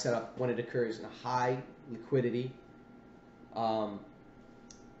trading my setup when it occurs in a high liquidity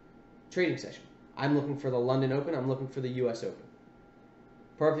trading session. I'm looking for the London Open. I'm looking for the US Open.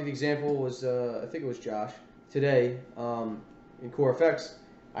 Perfect example was, I think it was Josh, today in Forex,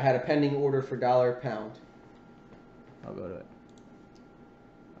 I had a pending order for dollar pound. I'll go to it.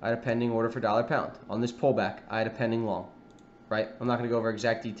 I had a pending order for dollar pound. On this pullback, I had a pending long, right? I'm not going to go over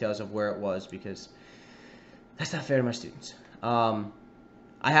exact details of where it was because that's not fair to my students. I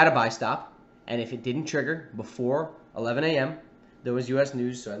had a buy stop, and if it didn't trigger before 11 a.m., there was U.S.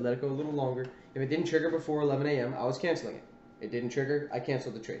 news, so I let it go a little longer. If it didn't trigger before 11 a.m., I was canceling it. It didn't trigger, I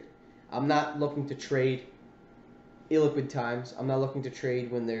canceled the trade. I'm not looking to trade illiquid times. I'm not looking to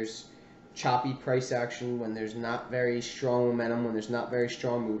trade when there's choppy price action, when there's not very strong momentum, when there's not very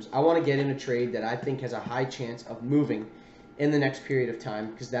strong moves. I want to get in a trade that I think has a high chance of moving in the next period of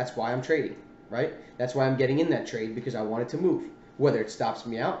time because that's why I'm trading, right? That's why I'm getting in that trade, because I want it to move. Whether it stops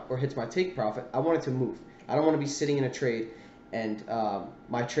me out or hits my take profit, I want it to move. I don't want to be sitting in a trade and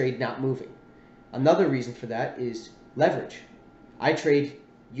my trade not moving. Another reason for that is leverage. I trade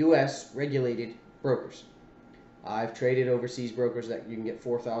U.S. regulated brokers. I've traded overseas brokers that you can get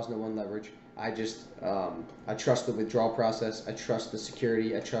 4,000 to 1 leverage. I trust the withdrawal process. I trust the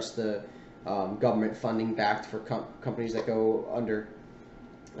security. I trust the government funding backed for companies that go under.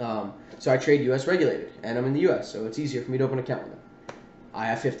 So I trade U.S. regulated, and I'm in the U.S., so it's easier for me to open an account with them. I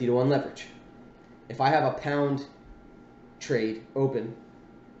have 50 to 1 leverage. If I have a pound trade open,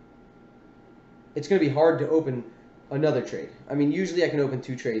 it's going to be hard to open another trade. I mean, usually I can open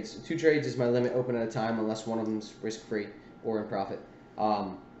 2 trades. 2 trades is my limit, open at a time, unless one of them's risk-free or in profit.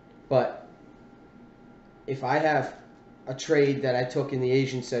 But if I have a trade that I took in the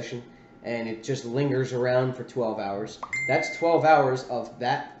Asian session and it just lingers around for 12 hours, that's 12 hours of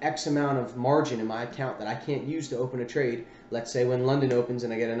that X amount of margin in my account that I can't use to open a trade. Let's say when London opens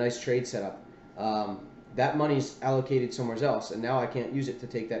and I get a nice trade set up, that money's allocated somewhere else, and now I can't use it to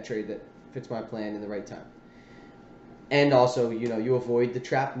take that trade that fits my plan in the right time. And also, you avoid the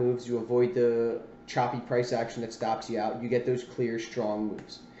trap moves, you avoid the choppy price action that stops you out. You get those clear, strong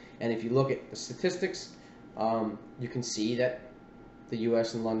moves. And if you look at the statistics, you can see that the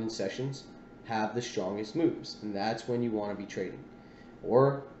U.S. and London sessions have the strongest moves, and that's when you want to be trading.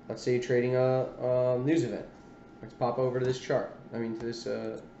 Or let's say you're trading a news event. Let's pop over to this chart. To this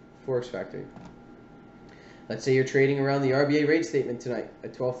Forex Factory. Let's say you're trading around the RBA rate statement tonight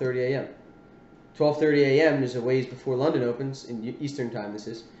at 12:30 a.m. 12:30 a.m. is a ways before London opens in Eastern time. This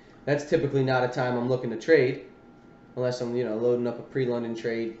is. That's typically not a time I'm looking to trade, unless I'm loading up a pre-London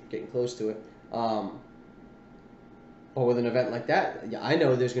trade, getting close to it. But with an event like that, yeah, I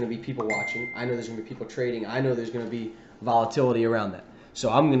know there's going to be people watching. I know there's going to be people trading. I know there's going to be volatility around that. So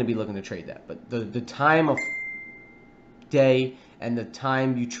I'm going to be looking to trade that. But the time of day and the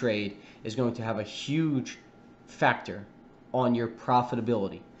time you trade is going to have a huge factor on your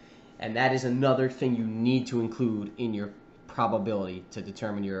profitability. And that is another thing you need to include in your probability to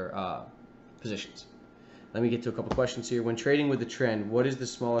determine your positions. Let me get to a couple questions here. When trading with the trend, what is the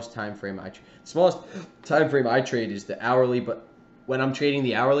smallest time frame I trade? The smallest time frame I trade is the hourly, but when I'm trading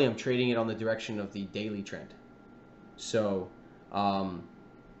the hourly, I'm trading it on the direction of the daily trend. So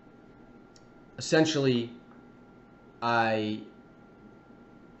essentially, I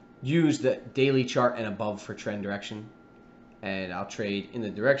use the daily chart and above for trend direction, and I'll trade in the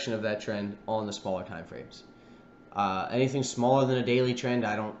direction of that trend on the smaller time frames. Anything smaller than a daily trend,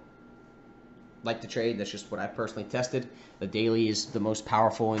 I don't like to trade. That's just what I personally tested. The daily is the most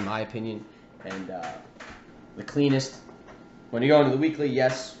powerful in my opinion, and the cleanest. When you go into the weekly,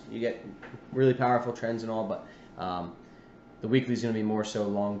 yes, you get really powerful trends and all, but the weekly is going to be more so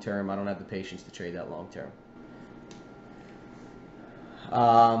long term. I don't have the patience to trade that long term.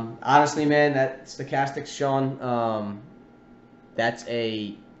 Honestly, man, that stochastics, Sean, that's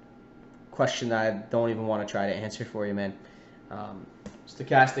a question that I don't even want to try to answer for you, man.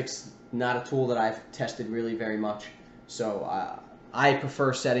 Stochastics, not a tool that I've tested really very much. So I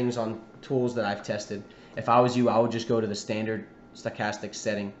prefer settings on tools that I've tested. If I was you, I would just go to the standard stochastic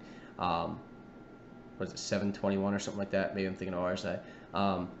setting. What is it, 721 or something like that? Maybe I'm thinking of RSI.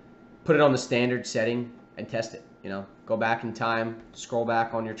 Put it on the standard setting and test it. You know, go back in time, scroll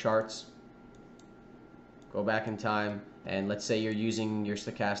back on your charts, go back in time, and let's say you're using your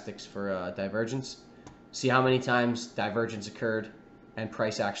stochastics for divergence. See how many times divergence occurred and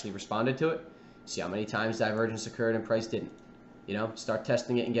price actually responded to it. See how many times divergence occurred and price didn't. You know, start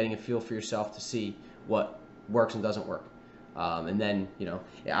testing it and getting a feel for yourself to see what works and doesn't work. And then, you know,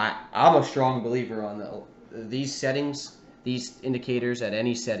 I'm a strong believer on these settings, these indicators at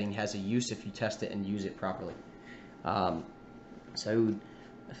any setting has a use if you test it and use it properly. So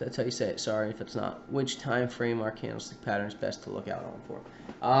if that's how you say it, sorry if it's not. Which time frame are candlestick patterns best to look out on for?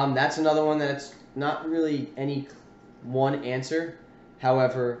 That's another one that's not really any one answer.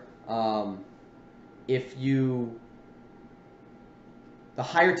 However, the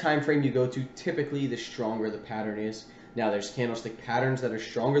higher time frame you go to, typically the stronger the pattern is. Now there's candlestick patterns that are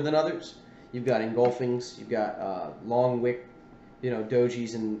stronger than others. You've got engulfings, you've got long wick, you know,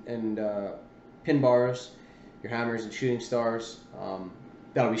 dojis and pin bars, your hammers and shooting stars.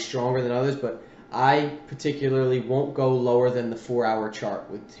 That'll be stronger than others, but I particularly won't go lower than the 4-hour chart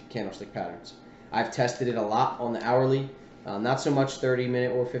with candlestick patterns. I've tested it a lot on the hourly, not so much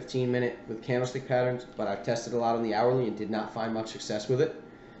 30-minute or 15-minute with candlestick patterns, but I've tested a lot on the hourly and did not find much success with it.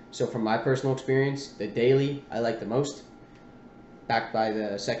 So from my personal experience, the daily I like the most, backed by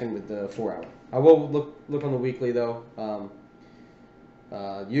the second with the 4-hour. I will look on the weekly though.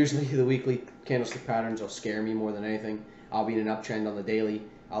 Usually the weekly candlestick patterns will scare me more than anything. I'll be in an uptrend on the daily.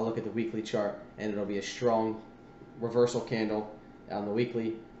 I'll look at the weekly chart and it'll be a strong reversal candle on the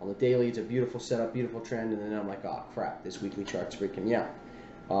weekly. On the daily, it's a beautiful setup, beautiful trend, and then I'm like, oh crap, this weekly chart's freaking me out.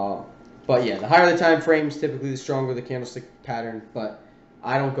 But yeah, the higher the time frames, typically the stronger the candlestick pattern, but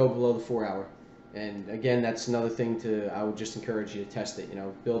I don't go below the 4-hour. And again, that's another thing I would just encourage you to test it. You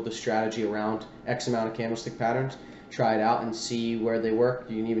know, build the strategy around X amount of candlestick patterns, try it out and see where they work.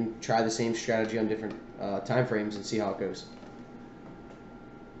 You can even try the same strategy on different time frames and see how it goes.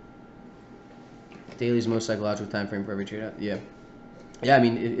 Daily is the most psychological time frame for every trade. Yeah. Yeah, I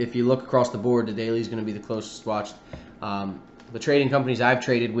mean, if you look across the board, the daily is going to be the closest watched. The trading companies I've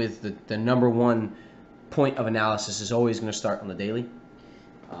traded with, the number one point of analysis is always going to start on the daily.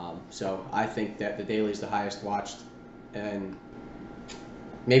 So I think that the daily is the highest watched, and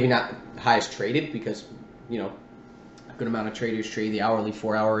maybe not the highest traded because, you know, a good amount of traders trade the hourly,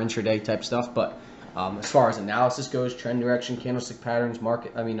 4-hour intraday type stuff. But as far as analysis goes, trend direction, candlestick patterns,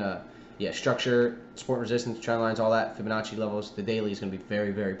 structure, support and resistance, trend lines, all that, Fibonacci levels, the daily is going to be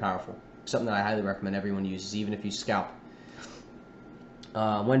very, very powerful. Something that I highly recommend everyone uses, even if you scalp.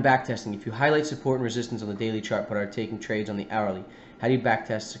 When backtesting, if you highlight support and resistance on the daily chart but are taking trades on the hourly, how do you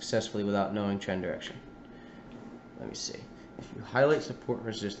backtest successfully without knowing trend direction? Let me see. If you highlight support and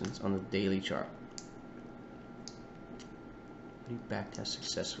resistance on the daily chart, how do you backtest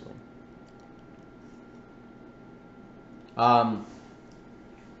successfully?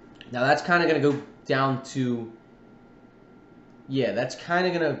 Now that's kind of going to go down to, that's kind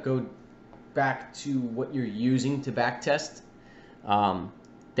of going to go back to what you're using to backtest.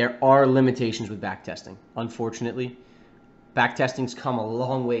 There are limitations with backtesting, unfortunately. Backtesting's come a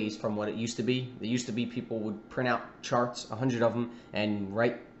long ways from what it used to be. It used to be people would print out charts, 100 of them, and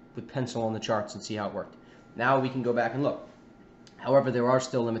write with pencil on the charts and see how it worked. Now we can go back and look. However, there are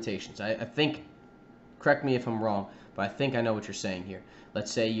still limitations. I think, correct me if I'm wrong, but I think I know what you're saying here. Let's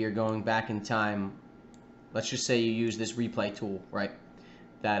say you're going back in time. Let's just say you use this replay tool, right,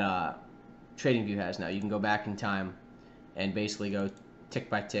 that TradingView has now. You can go back in time and basically go tick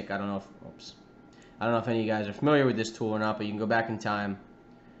by tick. I don't know if any of you guys are familiar with this tool or not, but you can go back in time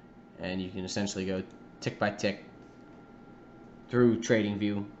and you can essentially go tick by tick through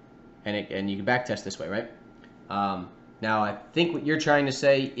TradingView, and you can backtest this way, right? Now, I think what you're trying to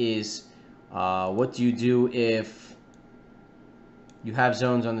say is, what do you do if you have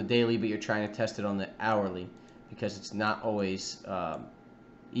zones on the daily, but you're trying to test it on the hourly? Because it's not always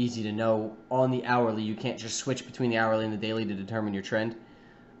easy to know on the hourly. You can't just switch between the hourly and the daily to determine your trend.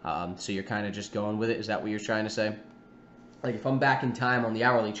 So you're kind of just going with it. Is that what you're trying to say? Like if I'm back in time on the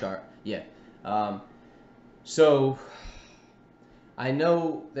hourly chart, yeah. So I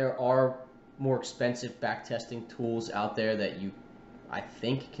know there are more expensive backtesting tools out there that I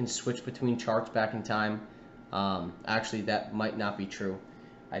think can switch between charts back in time. Actually, that might not be true.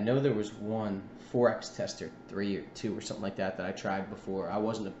 I know there was one, Forex Tester 3 or 2 or something like that I tried before. I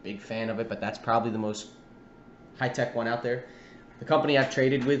wasn't a big fan of it, but that's probably the most high-tech one out there. The company I've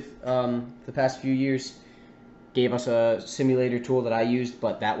traded with the past few years gave us a simulator tool that I used,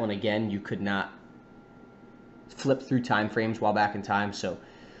 but that one, again, you could not flip through time frames while back in time. So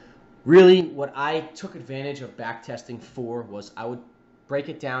really what I took advantage of backtesting for was I would break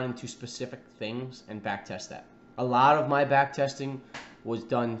it down into specific things and backtest that. a lot of my back testing was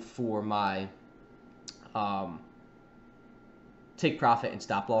done for my take profit and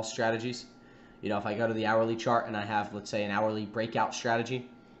stop loss strategies. You know, if I go to the hourly chart and I have, let's say, an hourly breakout strategy,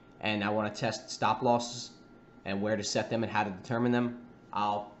 and I want to test stop losses and where to set them and how to determine them,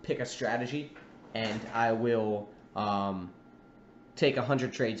 I'll pick a strategy and I will take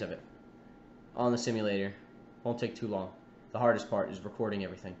 100 trades of it on the simulator. Won't take too long. The hardest part is recording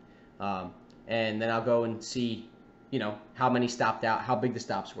everything. And then I'll go and see, you know, how many stopped out, how big the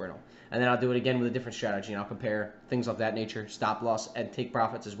stops were, and then I'll do it again with a different strategy, and I'll compare things of that nature, stop loss and take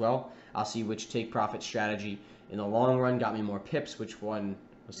profits as well. I'll see which take profit strategy in the long run got me more pips, which one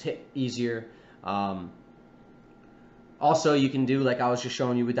was hit easier. Also, you can do, like I was just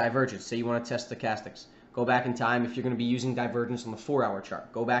showing you with divergence. Say you want to test stochastics. Go back in time. If you're going to be using divergence on the 4-hour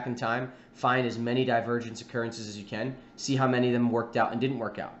chart, go back in time, find as many divergence occurrences as you can, see how many of them worked out and didn't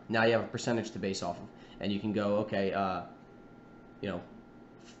work out. Now you have a percentage to base off of, and you can go, okay, you know,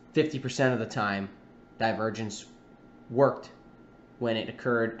 50% of the time divergence worked when it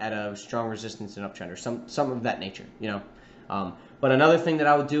occurred at a strong resistance and uptrend, or some of that nature, you know. But another thing that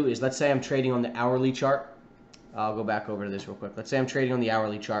I would do is, let's say I'm trading on the hourly chart. I'll go back over to this real quick. Let's say I'm trading on the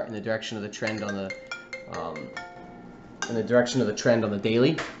hourly chart in the direction of the trend on the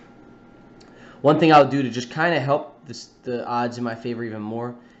daily. One thing I'll do to just kind of help the odds in my favor even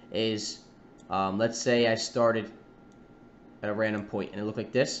more is, let's say I started at a random point and it looked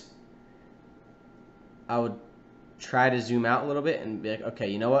like this. I would try to zoom out a little bit and be like, okay,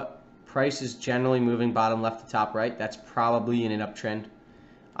 you know what? Price is generally moving bottom left to top right. That's probably in an uptrend.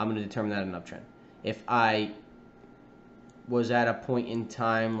 I'm going to determine that in an uptrend. If I was at a point in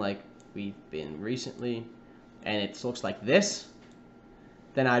time like we've been recently and it looks like this,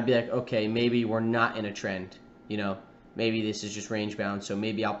 then I'd be like, okay, maybe we're not in a trend. You know, maybe this is just range bound, so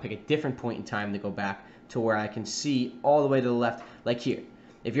maybe I'll pick a different point in time to go back to where I can see all the way to the left, like here.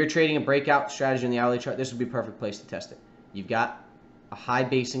 If you're trading a breakout strategy on the hourly chart, this would be a perfect place to test it. You've got a high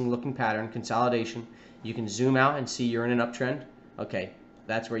basing looking pattern, consolidation. You can zoom out and see you're in an uptrend. Okay,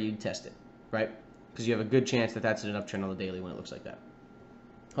 that's where you'd test it, right? Because you have a good chance that that's an uptrend on the daily when it looks like that.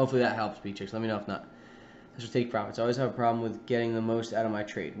 Hopefully that helps, B-Chicks. Let me know if not. That's what take profits. I always have a problem with getting the most out of my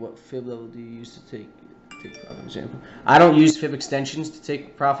trade. What fib level do you use to take profit example? I don't use fib extensions to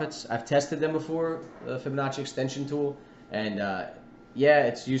take profits. I've tested them before, the Fibonacci extension tool, and yeah,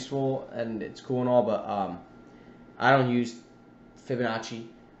 it's useful and it's cool and all, but I don't use Fibonacci.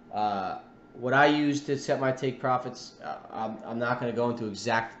 What I use to set my take profits, I'm not going to go into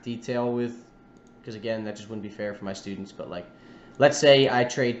exact detail with, because again, that just wouldn't be fair for my students, but like, let's say I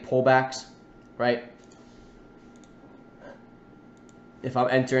trade pullbacks, right? If I'm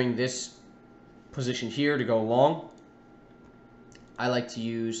entering this position here to go long, I like to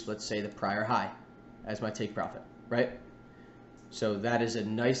use, let's say, the prior high as my take profit, right? So that is a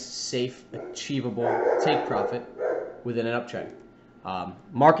nice, safe, achievable take profit within an uptrend.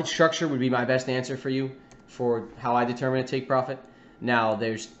 Market structure would be my best answer for you for how I determine a take profit. Now,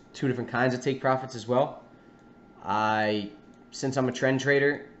 there's two different kinds of take profits as well. Since I'm a trend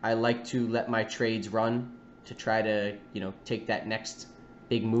trader, I like to let my trades run to try to, you know, take that next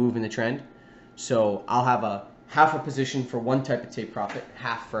big move in the trend. So I'll have half a position for one type of take profit,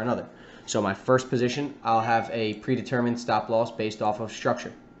 half for another. So my first position, I'll have a predetermined stop loss based off of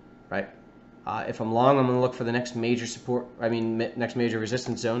structure, right? If I'm long, I'm going to look for the next major next major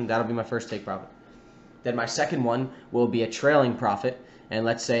resistance zone. That'll be my first take profit. Then my second one will be a trailing profit, and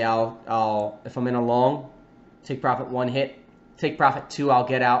let's say if I'm in a long, take profit 1 hit, take profit 2 I'll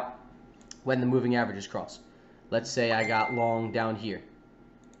get out when the moving averages cross. Let's say I got long down here.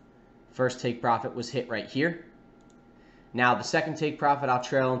 First take profit was hit right here. Now the second take profit, I'll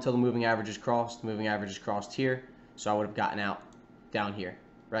trail until the moving average is crossed. The moving average is crossed here, so I would have gotten out down here,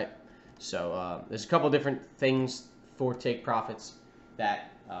 right? So there's a couple different things for take profits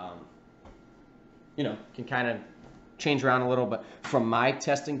that you know, can kind of change around a little. But from my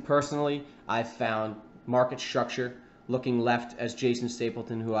testing personally, I've found market structure, looking left, as Jason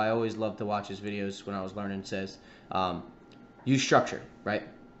Stapleton, who I always loved to watch his videos when I was learning, says, use structure, right?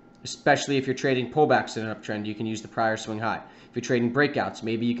 Especially if you're trading pullbacks in an uptrend, you can use the prior swing high. If you're trading breakouts,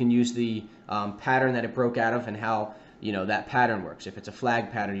 maybe you can use the pattern that it broke out of and how, you know, that pattern works. If it's a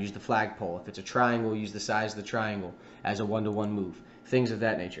flag pattern, use the flagpole. If it's a triangle, use the size of the triangle as a one-to-one move. Things of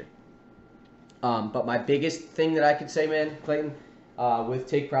that nature. But my biggest thing that I could say, man, Clayton, with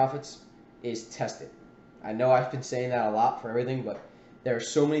take profits is test it. I know I've been saying that a lot for everything, but there are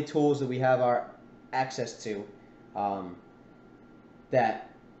so many tools that we have our access to that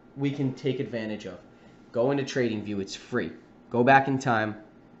we can take advantage of. Go into TradingView. It's free. Go back in time.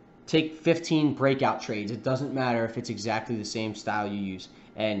 take 15 breakout trades. It doesn't matter if it's exactly the same style you use,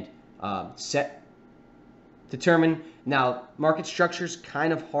 and determine. Now, market structure is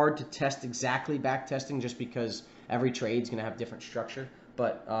kind of hard to test exactly back testing, just because every trade is going to have different structure.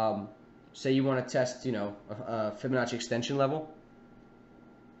 But say you want to test, a Fibonacci extension level,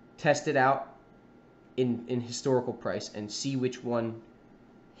 test it out in historical price and see which one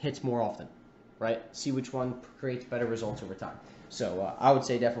hits more often, right? See which one creates better results over time. So I would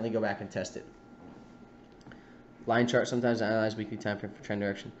say definitely go back and test it. Line chart, sometimes I analyze weekly time frame for trend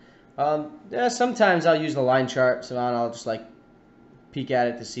direction. Yeah, sometimes I'll use the line chart, so I'll just like peek at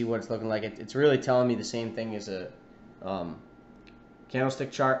it to see what it's looking like. It's really telling me the same thing as a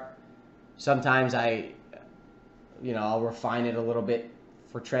candlestick chart. Sometimes I'll refine it a little bit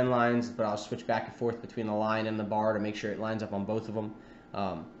for trend lines, but I'll switch back and forth between the line and the bar to make sure it lines up on both of them.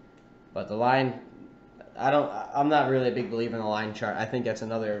 But the line, I'm not really a big believer in the line chart. I think that's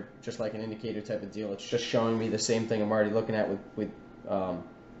another, just like an indicator type of deal. It's just showing me the same thing I'm already looking at with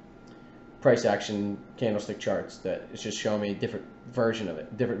price action candlestick charts. That it's just showing me a different version of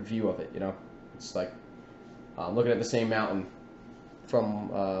it, different view of it. It's like looking at the same mountain from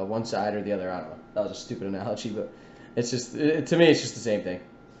one side or the other. I don't know. That was a stupid analogy, but it's just to me, it's just the same thing.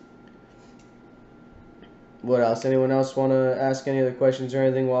 What else? Anyone else want to ask any other questions or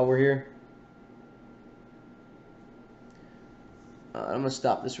anything while we're here? I'm gonna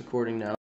stop this recording now.